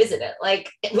freaking true, isn't it?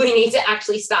 Like, we need to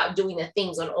actually start doing the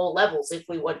things on all levels if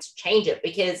we want to change it,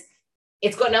 because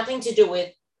it's got nothing to do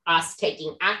with us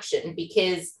taking action,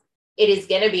 because it is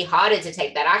going to be harder to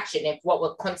take that action if what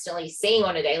we're constantly seeing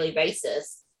on a daily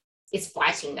basis is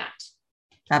fighting that.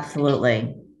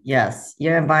 Absolutely. Yes.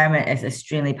 Your environment is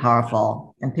extremely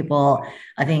powerful. And people,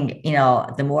 I think, you know,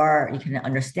 the more you can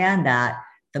understand that,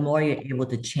 the more you're able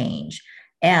to change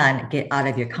and get out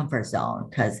of your comfort zone.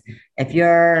 Because if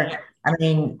you're, I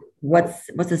mean, what's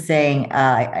the saying?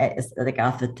 It's like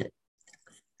I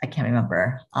can't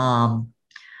remember.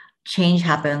 Change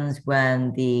happens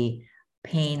when the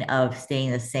pain of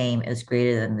staying the same is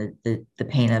greater than the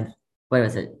pain of, what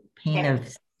was it? Pain of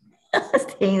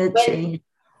staying the change.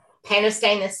 Pain of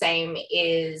staying the same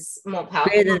is more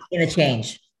powerful. Greater than the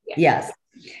change. Yeah. Yes.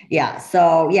 Yeah.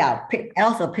 So yeah,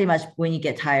 also pretty much when you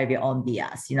get tired of your own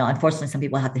BS, you know, unfortunately, some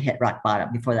people have to hit rock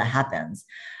bottom before that happens.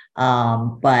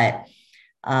 But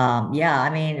yeah, I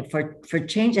mean, for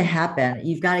change to happen,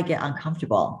 you've got to get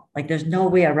uncomfortable. Like, there's no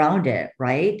way around it,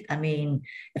 right? I mean,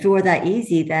 if it were that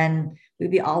easy, then we'd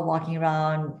be all walking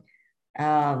around,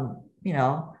 you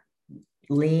know,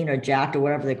 lean or jacked or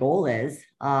whatever the goal is.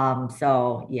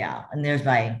 So yeah, and there's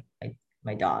my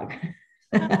dog.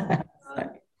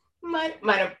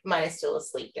 Mine is still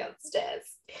asleep downstairs.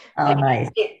 Oh, nice.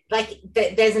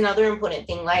 There's another important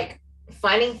thing, like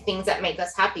finding things that make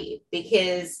us happy,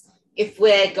 because if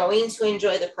we're going to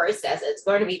enjoy the process, it's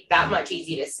going to be that much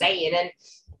easier to stay in. And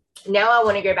now I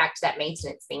want to go back to that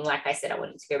maintenance thing. Like I said, I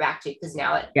wanted to go back to, because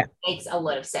now it makes a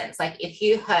lot of sense. Like, if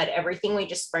you heard everything we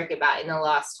just spoke about in the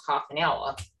last half an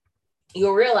hour,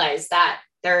 you'll realize that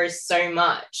there is so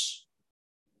much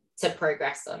to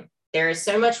progress on. There is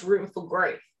so much room for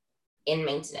growth in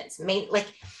maintenance. Like,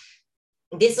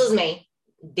 this was me,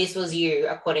 this was you,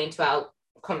 according to our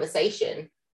conversation.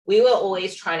 We were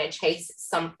always trying to chase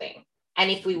something. And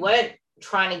if we weren't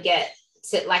trying to get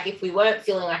to, like, if we weren't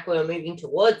feeling like we were moving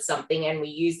towards something, and we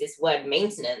use this word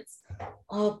maintenance,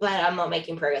 oh, but I'm not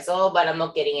making progress, oh, but I'm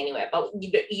not getting anywhere. But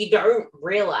you don't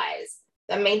realize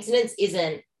that maintenance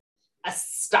isn't a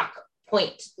stuck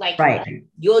point. Like, right,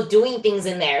 you're doing things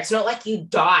in there. It's not like you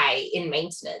die in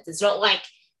maintenance. It's not like,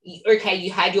 okay,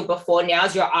 you had your before,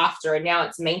 now's your after, and now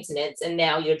it's maintenance, and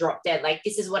now you're drop dead. Like,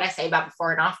 this is what I say about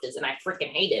before and afters, and I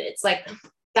freaking hate it. It's like,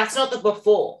 that's not the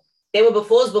before. There were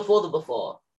befores before the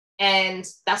before, and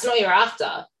that's not your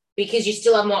after, because you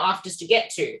still have more afters to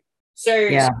get to. So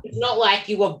It's not like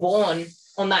you were born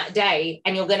on that day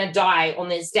and you're going to die on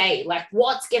this day. Like,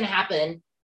 what's going to happen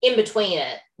in between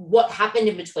it? What happened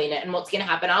in between it, and what's going to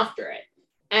happen after it?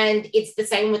 And it's the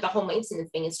same with the whole maintenance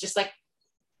thing. It's just like,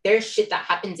 there's shit that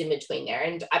happens in between there.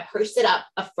 And I posted up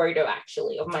a photo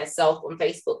actually of myself on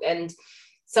Facebook, and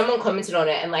someone commented on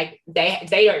it, and like,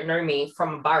 they don't know me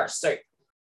from bar of soap.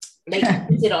 They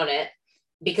commented on it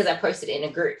because I posted it in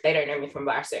a group. They don't know me from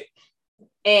bar of soap.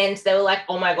 And they were like,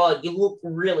 oh my God, you look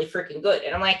really freaking good.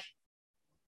 And I'm like,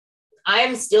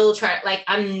 I'm still trying, like,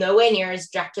 I'm nowhere near as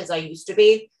jacked as I used to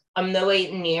be. I'm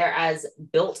nowhere near as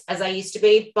built as I used to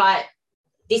be, but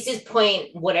this is point,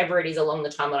 whatever it is along the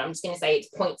timeline. I'm just going to say it's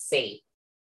point C.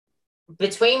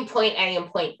 Between point A and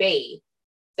point B,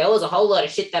 there was a whole lot of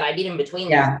shit that I did in between.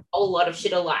 There, a whole lot of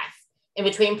shit of life. In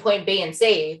between point B and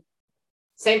C,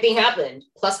 same thing happened,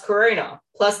 plus Corona,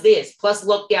 plus this, plus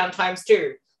lockdown times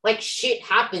 2. Like, shit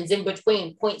happens in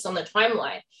between points on the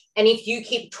timeline. And if you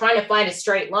keep trying to find a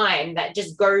straight line that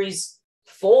just goes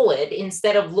forward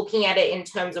instead of looking at it in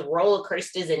terms of roller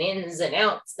coasters and ins and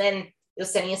outs, then you're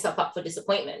setting yourself up for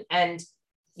disappointment. And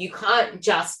you can't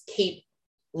just keep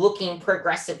looking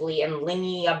progressively and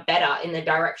linear better in the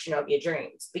direction of your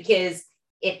dreams, because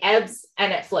it ebbs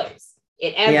and it flows.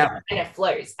 It ebbs and it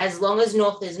flows. As long as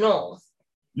north is north,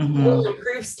 it will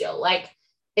improve still. Like,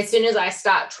 as soon as I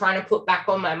start trying to put back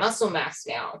on my muscle mass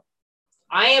now,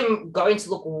 I am going to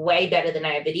look way better than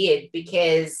I ever did,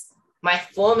 because my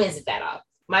form is better.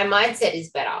 my mindset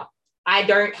is better. I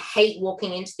don't hate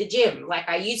walking into the gym like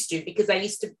I used to, because I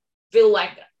used to feel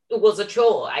like it was a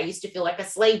chore. I used to feel like a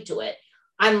slave to it.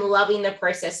 I'm loving the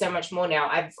process so much more now.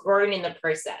 I've grown in the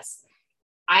process.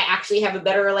 I actually have a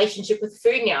better relationship with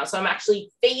food now. So I'm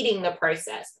actually feeding the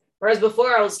process. Whereas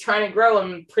before I was trying to grow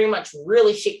on pretty much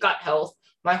really shit gut health.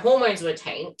 My hormones were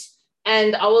tanked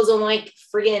and I was on like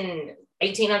friggin'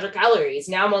 1,800 calories.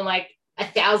 Now I'm on like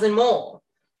 1,000 more.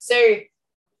 So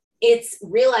it's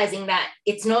realizing that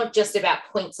it's not just about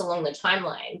points along the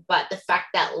timeline, but the fact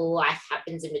that life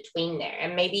happens in between there.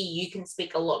 And maybe you can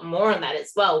speak a lot more on that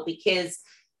as well, because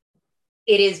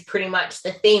it is pretty much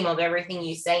the theme of everything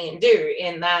you say and do,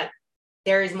 in that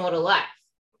there is more to life.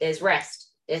 There's rest,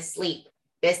 there's sleep,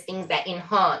 there's things that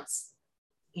enhance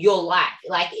your life.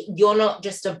 Like, you're not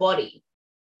just a body.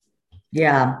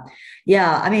 Yeah.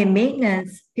 Yeah. I mean,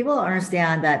 maintenance, people don't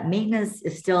understand that maintenance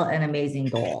is still an amazing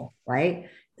goal, right?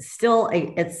 Still,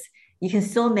 it's, you can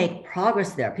still make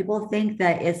progress there. People think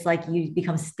that it's like you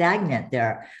become stagnant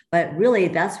there, but really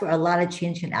that's where a lot of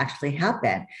change can actually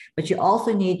happen. But you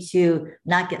also need to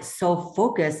not get so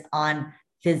focused on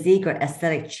physique or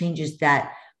aesthetic changes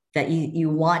that you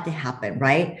want to happen,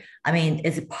 right? I mean,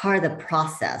 it's a part of the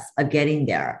process of getting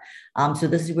there. So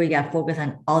this is where you got to focus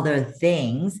on other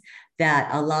things that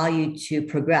allow you to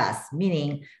progress,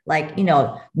 meaning like,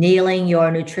 nailing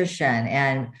your nutrition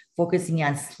and focusing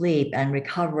on sleep and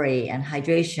recovery and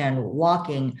hydration,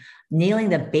 walking, nailing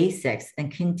the basics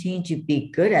and continue to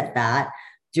be good at that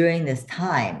during this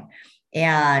time.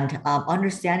 And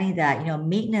understanding that,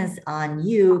 maintenance on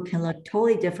you can look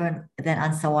totally different than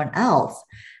on someone else.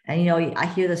 And, I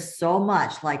hear this so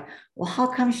much, like, well, how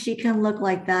come she can look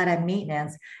like that at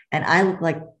maintenance and I look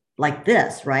like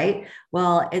this, right?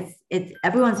 Well, it's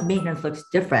everyone's maintenance looks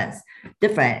different.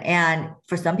 And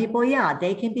for some people, yeah,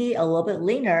 they can be a little bit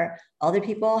leaner. Other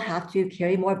people have to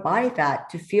carry more body fat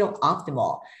to feel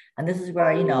optimal. And this is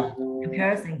where,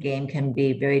 comparison game can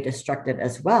be very destructive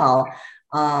as well.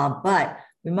 But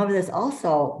remember this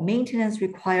also, maintenance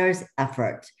requires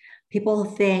effort. People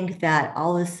think that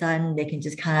all of a sudden they can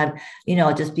just kind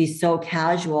of, just be so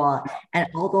casual. And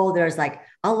although there's like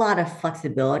a lot of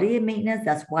flexibility in maintenance,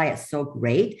 that's why it's so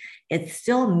great. It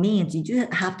still means you do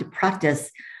have to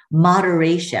practice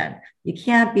moderation. You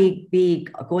can't be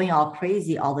going all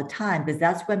crazy all the time, because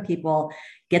that's when people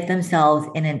get themselves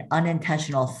in an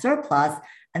unintentional surplus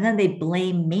and then they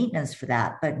blame maintenance for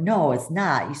that. But no, it's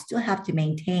not. You still have to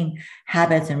maintain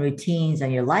habits and routines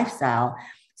and your lifestyle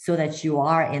so that you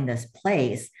are in this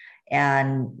place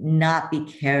and not be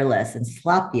careless and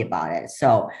sloppy about it.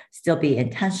 So still be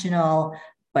intentional,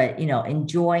 but,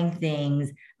 enjoying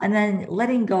things and then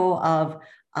letting go of,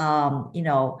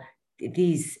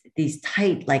 these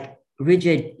tight, like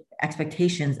rigid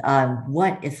expectations on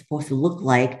what it's supposed to look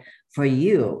like for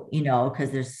you,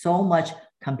 because there's so much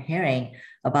comparing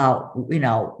about,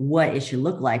 what it should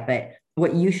look like, but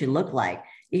what you should look like.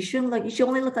 You should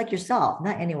only look like yourself,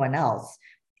 not anyone else.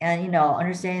 And,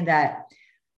 understanding that,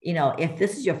 if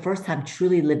this is your first time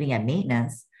truly living at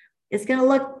maintenance, it's going to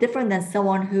look different than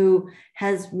someone who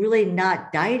has really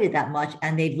not dieted that much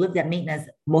and they've lived at maintenance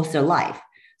most of their life.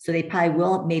 So they probably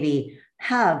will maybe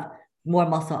have more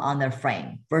muscle on their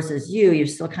frame versus you're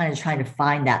still kind of trying to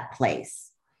find that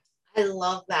place. I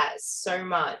love that so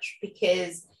much,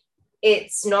 because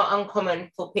it's not uncommon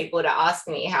for people to ask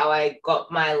me how I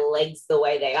got my legs the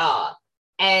way they are.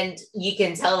 And you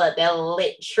can tell that they're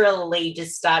literally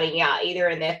just starting out, either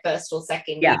in their first or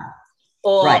second year.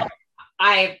 Or right.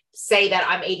 I say that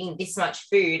I'm eating this much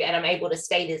food and I'm able to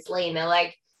stay this lean. They're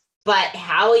like, but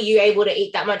how are you able to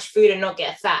eat that much food and not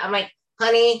get fat? I'm like,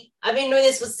 honey, I've been doing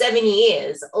this for 7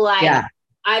 years.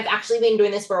 I've actually been doing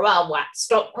this for a while.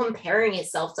 Stop comparing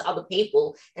yourself to other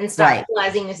people and start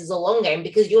realizing this is a long game,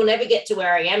 because you'll never get to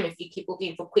where I am if you keep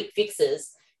looking for quick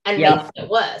fixes and making it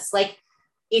worse. Like,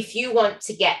 if you want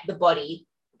to get the body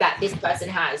that this person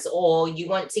has, or you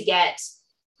want to get,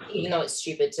 even though it's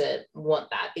stupid to want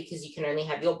that because you can only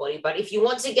have your body, but if you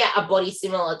want to get a body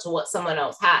similar to what someone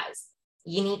else has,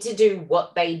 you need to do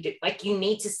what they do. Like, you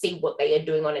need to see what they are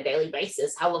doing on a daily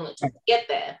basis, how long it took to get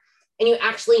there. And you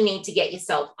actually need to get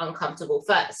yourself uncomfortable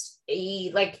first.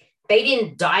 They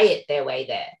didn't diet their way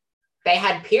there. They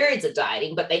had periods of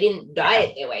dieting, but they didn't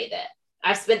diet their way there.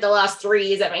 I've spent the last 3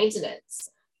 years at maintenance,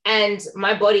 and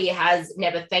my body has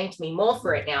never thanked me more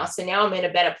for it now. So now I'm in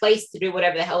a better place to do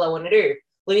whatever the hell I want to do.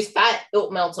 Lose fat,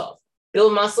 it'll melt off.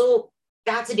 Build muscle,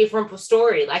 that's a different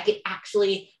story. Like, it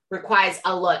actually requires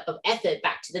a lot of effort,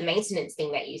 back to the maintenance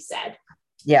thing that you said.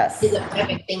 Yes. It's a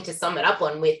perfect thing to sum it up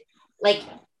on, with like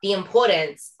the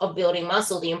importance of building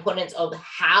muscle, the importance of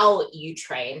how you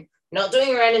train, not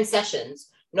doing random sessions,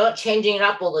 not changing it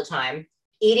up all the time,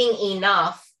 eating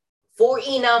enough for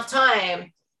enough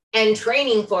time, and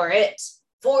training for it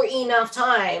for enough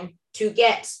time to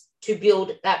get to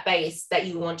build that base that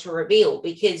you want to reveal,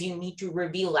 because you need to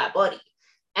reveal that body.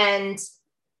 And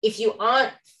if you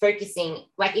aren't focusing,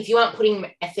 like if you aren't putting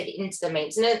effort into the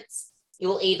maintenance,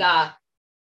 you'll either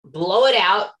blow it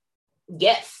out,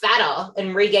 get fatter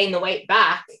and regain the weight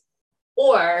back,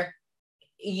 or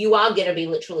you are going to be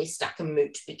literally stuck and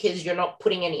moot because you're not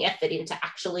putting any effort into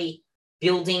actually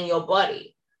building your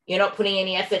body. You're not putting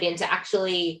any effort into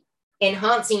actually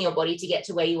enhancing your body to get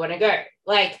to where you want to go.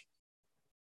 Like,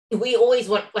 we always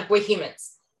want, like, we're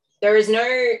humans. There is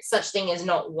no such thing as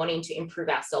not wanting to improve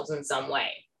ourselves in some way.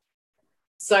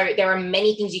 So there are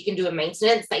many things you can do in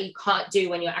maintenance that you can't do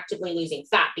when you're actively losing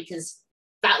fat, because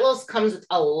fat loss comes with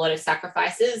a lot of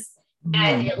sacrifices,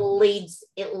 and it leaks.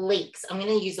 I'm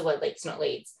going to use the word leaks, not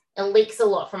leads. It leaks a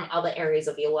lot from other areas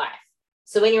of your life.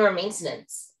 So when you're in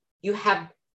maintenance, you have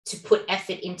to put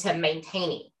effort into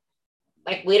maintaining.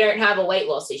 Like, we don't have a weight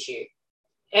loss issue.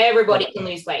 Everybody can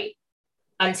lose weight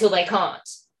until they can't.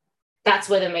 That's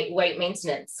where the weight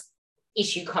maintenance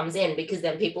issue comes in, because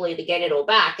then people either get it all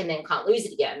back and then can't lose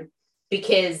it again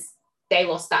because they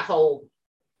lost that whole,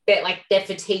 they're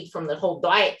fatigued from the whole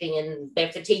diet thing, and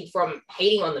they're fatigued from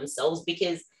hating on themselves,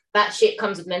 because that shit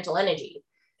comes with mental energy.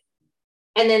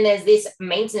 And then there's this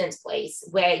maintenance place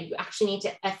where you actually need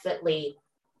to effortlessly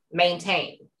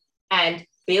maintain and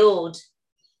build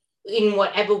in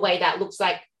whatever way that looks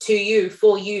like to you,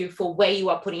 for where you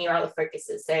are putting your other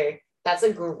focuses. So that's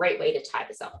a great way to tie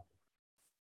this up.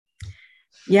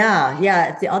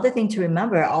 Yeah. The other thing to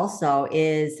remember also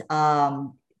is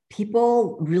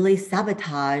people really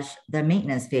sabotage their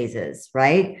maintenance phases,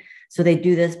 right? So they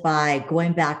do this by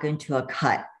going back into a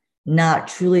cut, not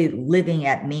truly living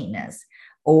at maintenance,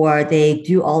 or they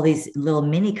do all these little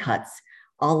mini cuts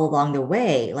all along the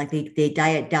way. Like they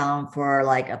diet down for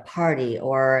like a party,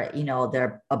 or,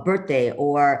 a birthday,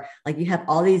 or like you have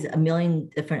all these a million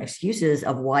different excuses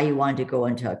of why you want to go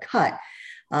into a cut.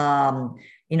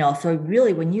 So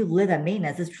really, when you live at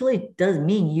maintenance, this really does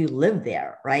mean you live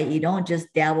there, right? You don't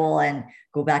just dabble and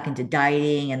go back into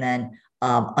dieting and then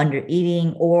under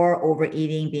eating or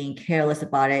overeating, being careless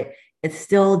about it. It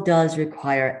still does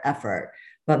require effort.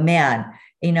 But man,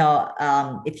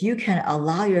 if you can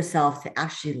allow yourself to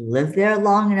actually live there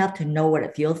long enough to know what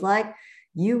it feels like,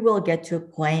 you will get to a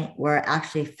point where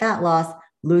actually fat loss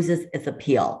loses its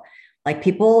appeal. Like,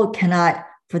 people cannot,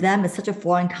 for them, it's such a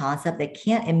foreign concept. They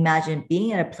can't imagine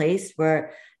being in a place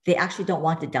where they actually don't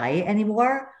want to diet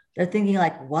anymore. They're thinking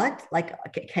like, what? Like,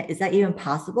 is that even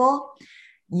possible?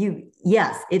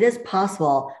 Yes, it is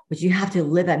possible, but you have to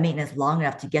live at maintenance long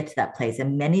enough to get to that place.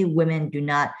 And many women do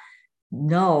not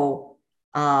know,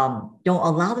 don't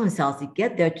allow themselves to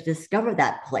get there to discover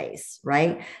that place,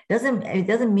 right? It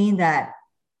doesn't mean that,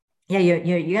 yeah,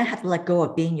 you're gonna have to let go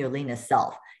of being your leanest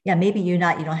self. Yeah, maybe you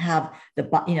don't have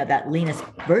that leanest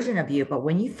version of you, but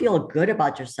when you feel good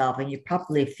about yourself and you're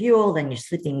properly fueled and you're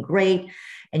sleeping great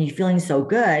and you're feeling so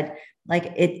good,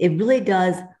 like it really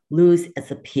does lose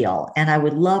its appeal. And I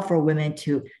would love for women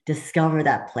to discover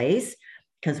that place,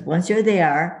 because once you're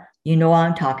there, you know what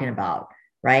I'm talking about,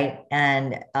 right?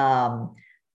 And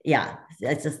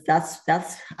it's just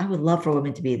that's I would love for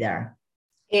women to be there.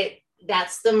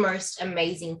 That's the most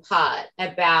amazing part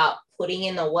about putting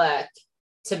in the work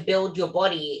to build your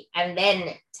body, and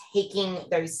then taking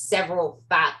those several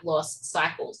fat loss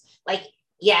cycles. Like,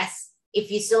 yes, if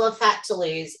you still have fat to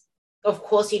lose, of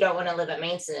course you don't want to live at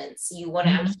maintenance. You want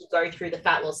to actually go through the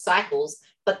fat loss cycles,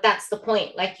 but that's the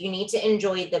point. Like, you need to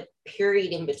enjoy the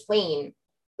period in between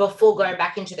before going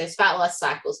back into those fat loss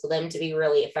cycles for them to be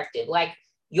really effective. Like,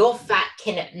 your fat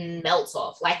can melt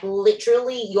off. Like,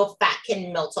 literally, your fat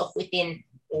can melt off within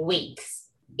weeks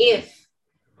if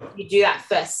you do that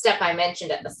first step I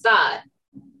mentioned at the start.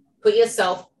 Put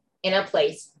yourself in a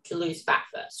place to lose fat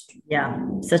first. Yeah,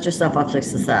 set yourself up for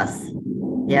success.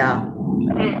 Yeah.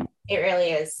 It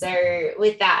really is. So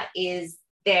with that, is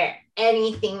there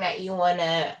anything that you want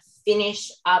to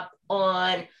finish up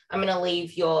on? I'm going to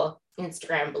leave your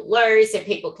Instagram below so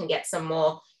people can get some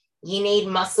more. You need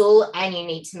muscle and you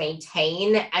need to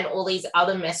maintain, and all these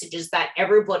other messages that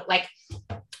everybody, like,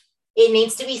 it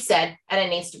needs to be said, and it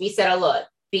needs to be said a lot,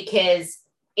 because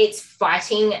it's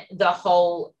fighting the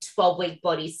whole 12-week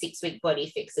body, 6-week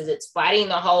body fixes. It's fighting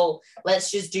the whole,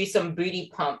 let's just do some booty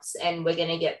pumps and we're going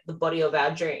to get the body of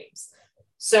our dreams.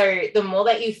 So the more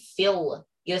that you fill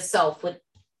yourself with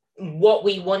what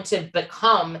we want to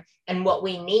become and what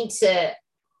we need to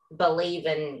believe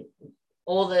in,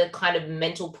 all the kind of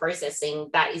mental processing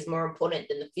that is more important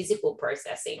than the physical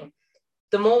processing,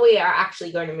 the more we are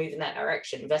actually going to move in that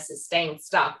direction versus staying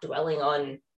stuck, dwelling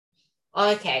on,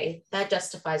 oh, okay, that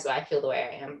justifies why I feel the way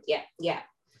I am. Yeah.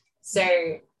 So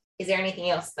is there anything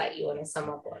else that you want to sum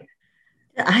up on?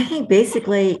 I think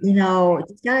basically,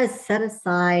 just gotta set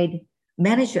aside,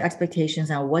 manage your expectations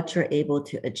on what you're able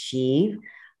to achieve,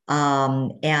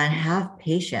 and have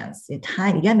patience.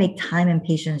 Time, you gotta make time and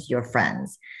patience your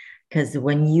friends. Because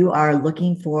when you are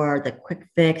looking for the quick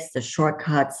fix, the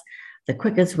shortcuts, the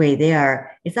quickest way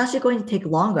there, it's actually going to take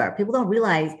longer. People don't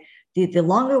realize the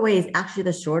longer way is actually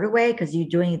the shorter way because you're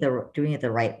doing it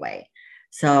the right way.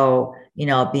 So,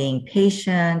 being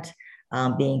patient,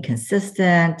 being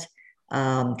consistent,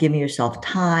 giving yourself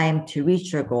time to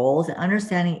reach your goals and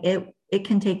understanding it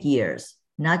can take years,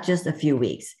 not just a few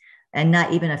weeks and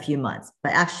not even a few months,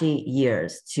 but actually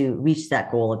years to reach that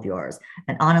goal of yours.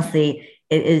 And honestly,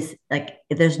 it is like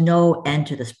there's no end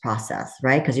to this process,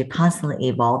 right? Because you're constantly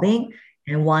evolving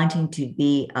and wanting to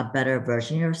be a better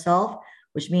version of yourself,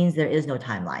 which means there is no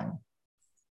timeline.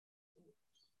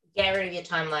 Get rid of your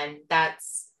timeline.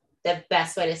 That's the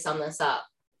best way to sum this up.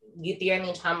 The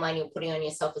only timeline you're putting on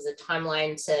yourself is a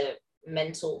timeline to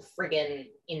mental friggin'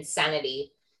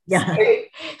 insanity. Yeah.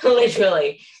 So,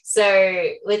 literally. So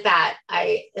with that,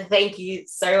 I thank you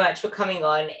so much for coming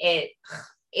on.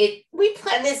 We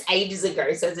planned this ages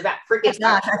ago, so it's about freaking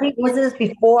gosh, I think was this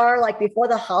before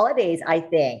the holidays, I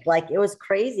think. Like it was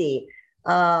crazy.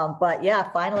 But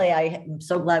yeah, finally I'm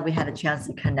so glad we had a chance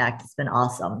to connect. It's been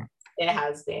awesome. It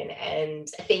has been. And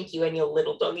thank you and your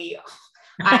little doggy.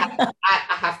 I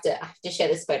have to share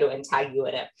this photo and tag you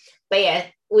in it. But yeah,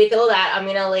 with all that, I'm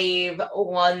gonna leave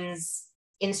Juan's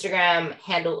Instagram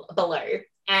handle below.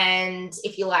 And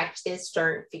if you liked this,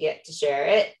 don't forget to share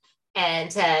it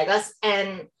and tag us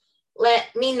and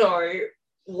let me know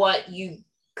what you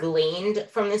gleaned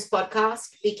from this podcast,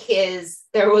 because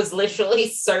there was literally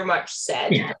so much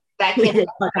said that we did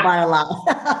talk about a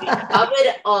lot. we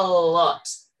covered a lot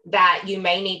that you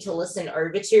may need to listen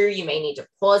over to. You may need to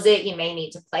pause it. You may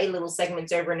need to play little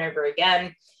segments over and over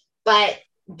again. But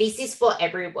this is for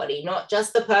everybody, not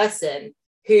just the person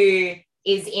who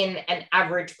is in an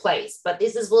average place, but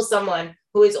this is for someone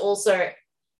who is also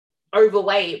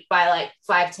overweight by like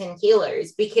 5-10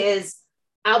 kilos, because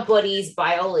our body's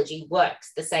biology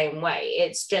works the same way.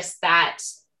 It's just that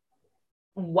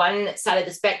one side of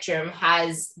the spectrum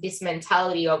has this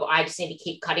mentality of, I just need to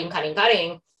keep cutting.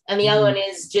 And the other one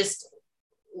is just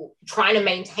trying to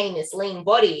maintain this lean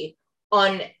body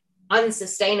on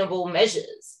unsustainable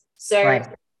measures. So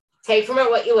take from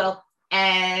it what you will,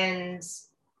 and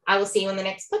I will see you on the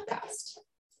next podcast.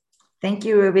 Thank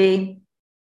you, Ruby.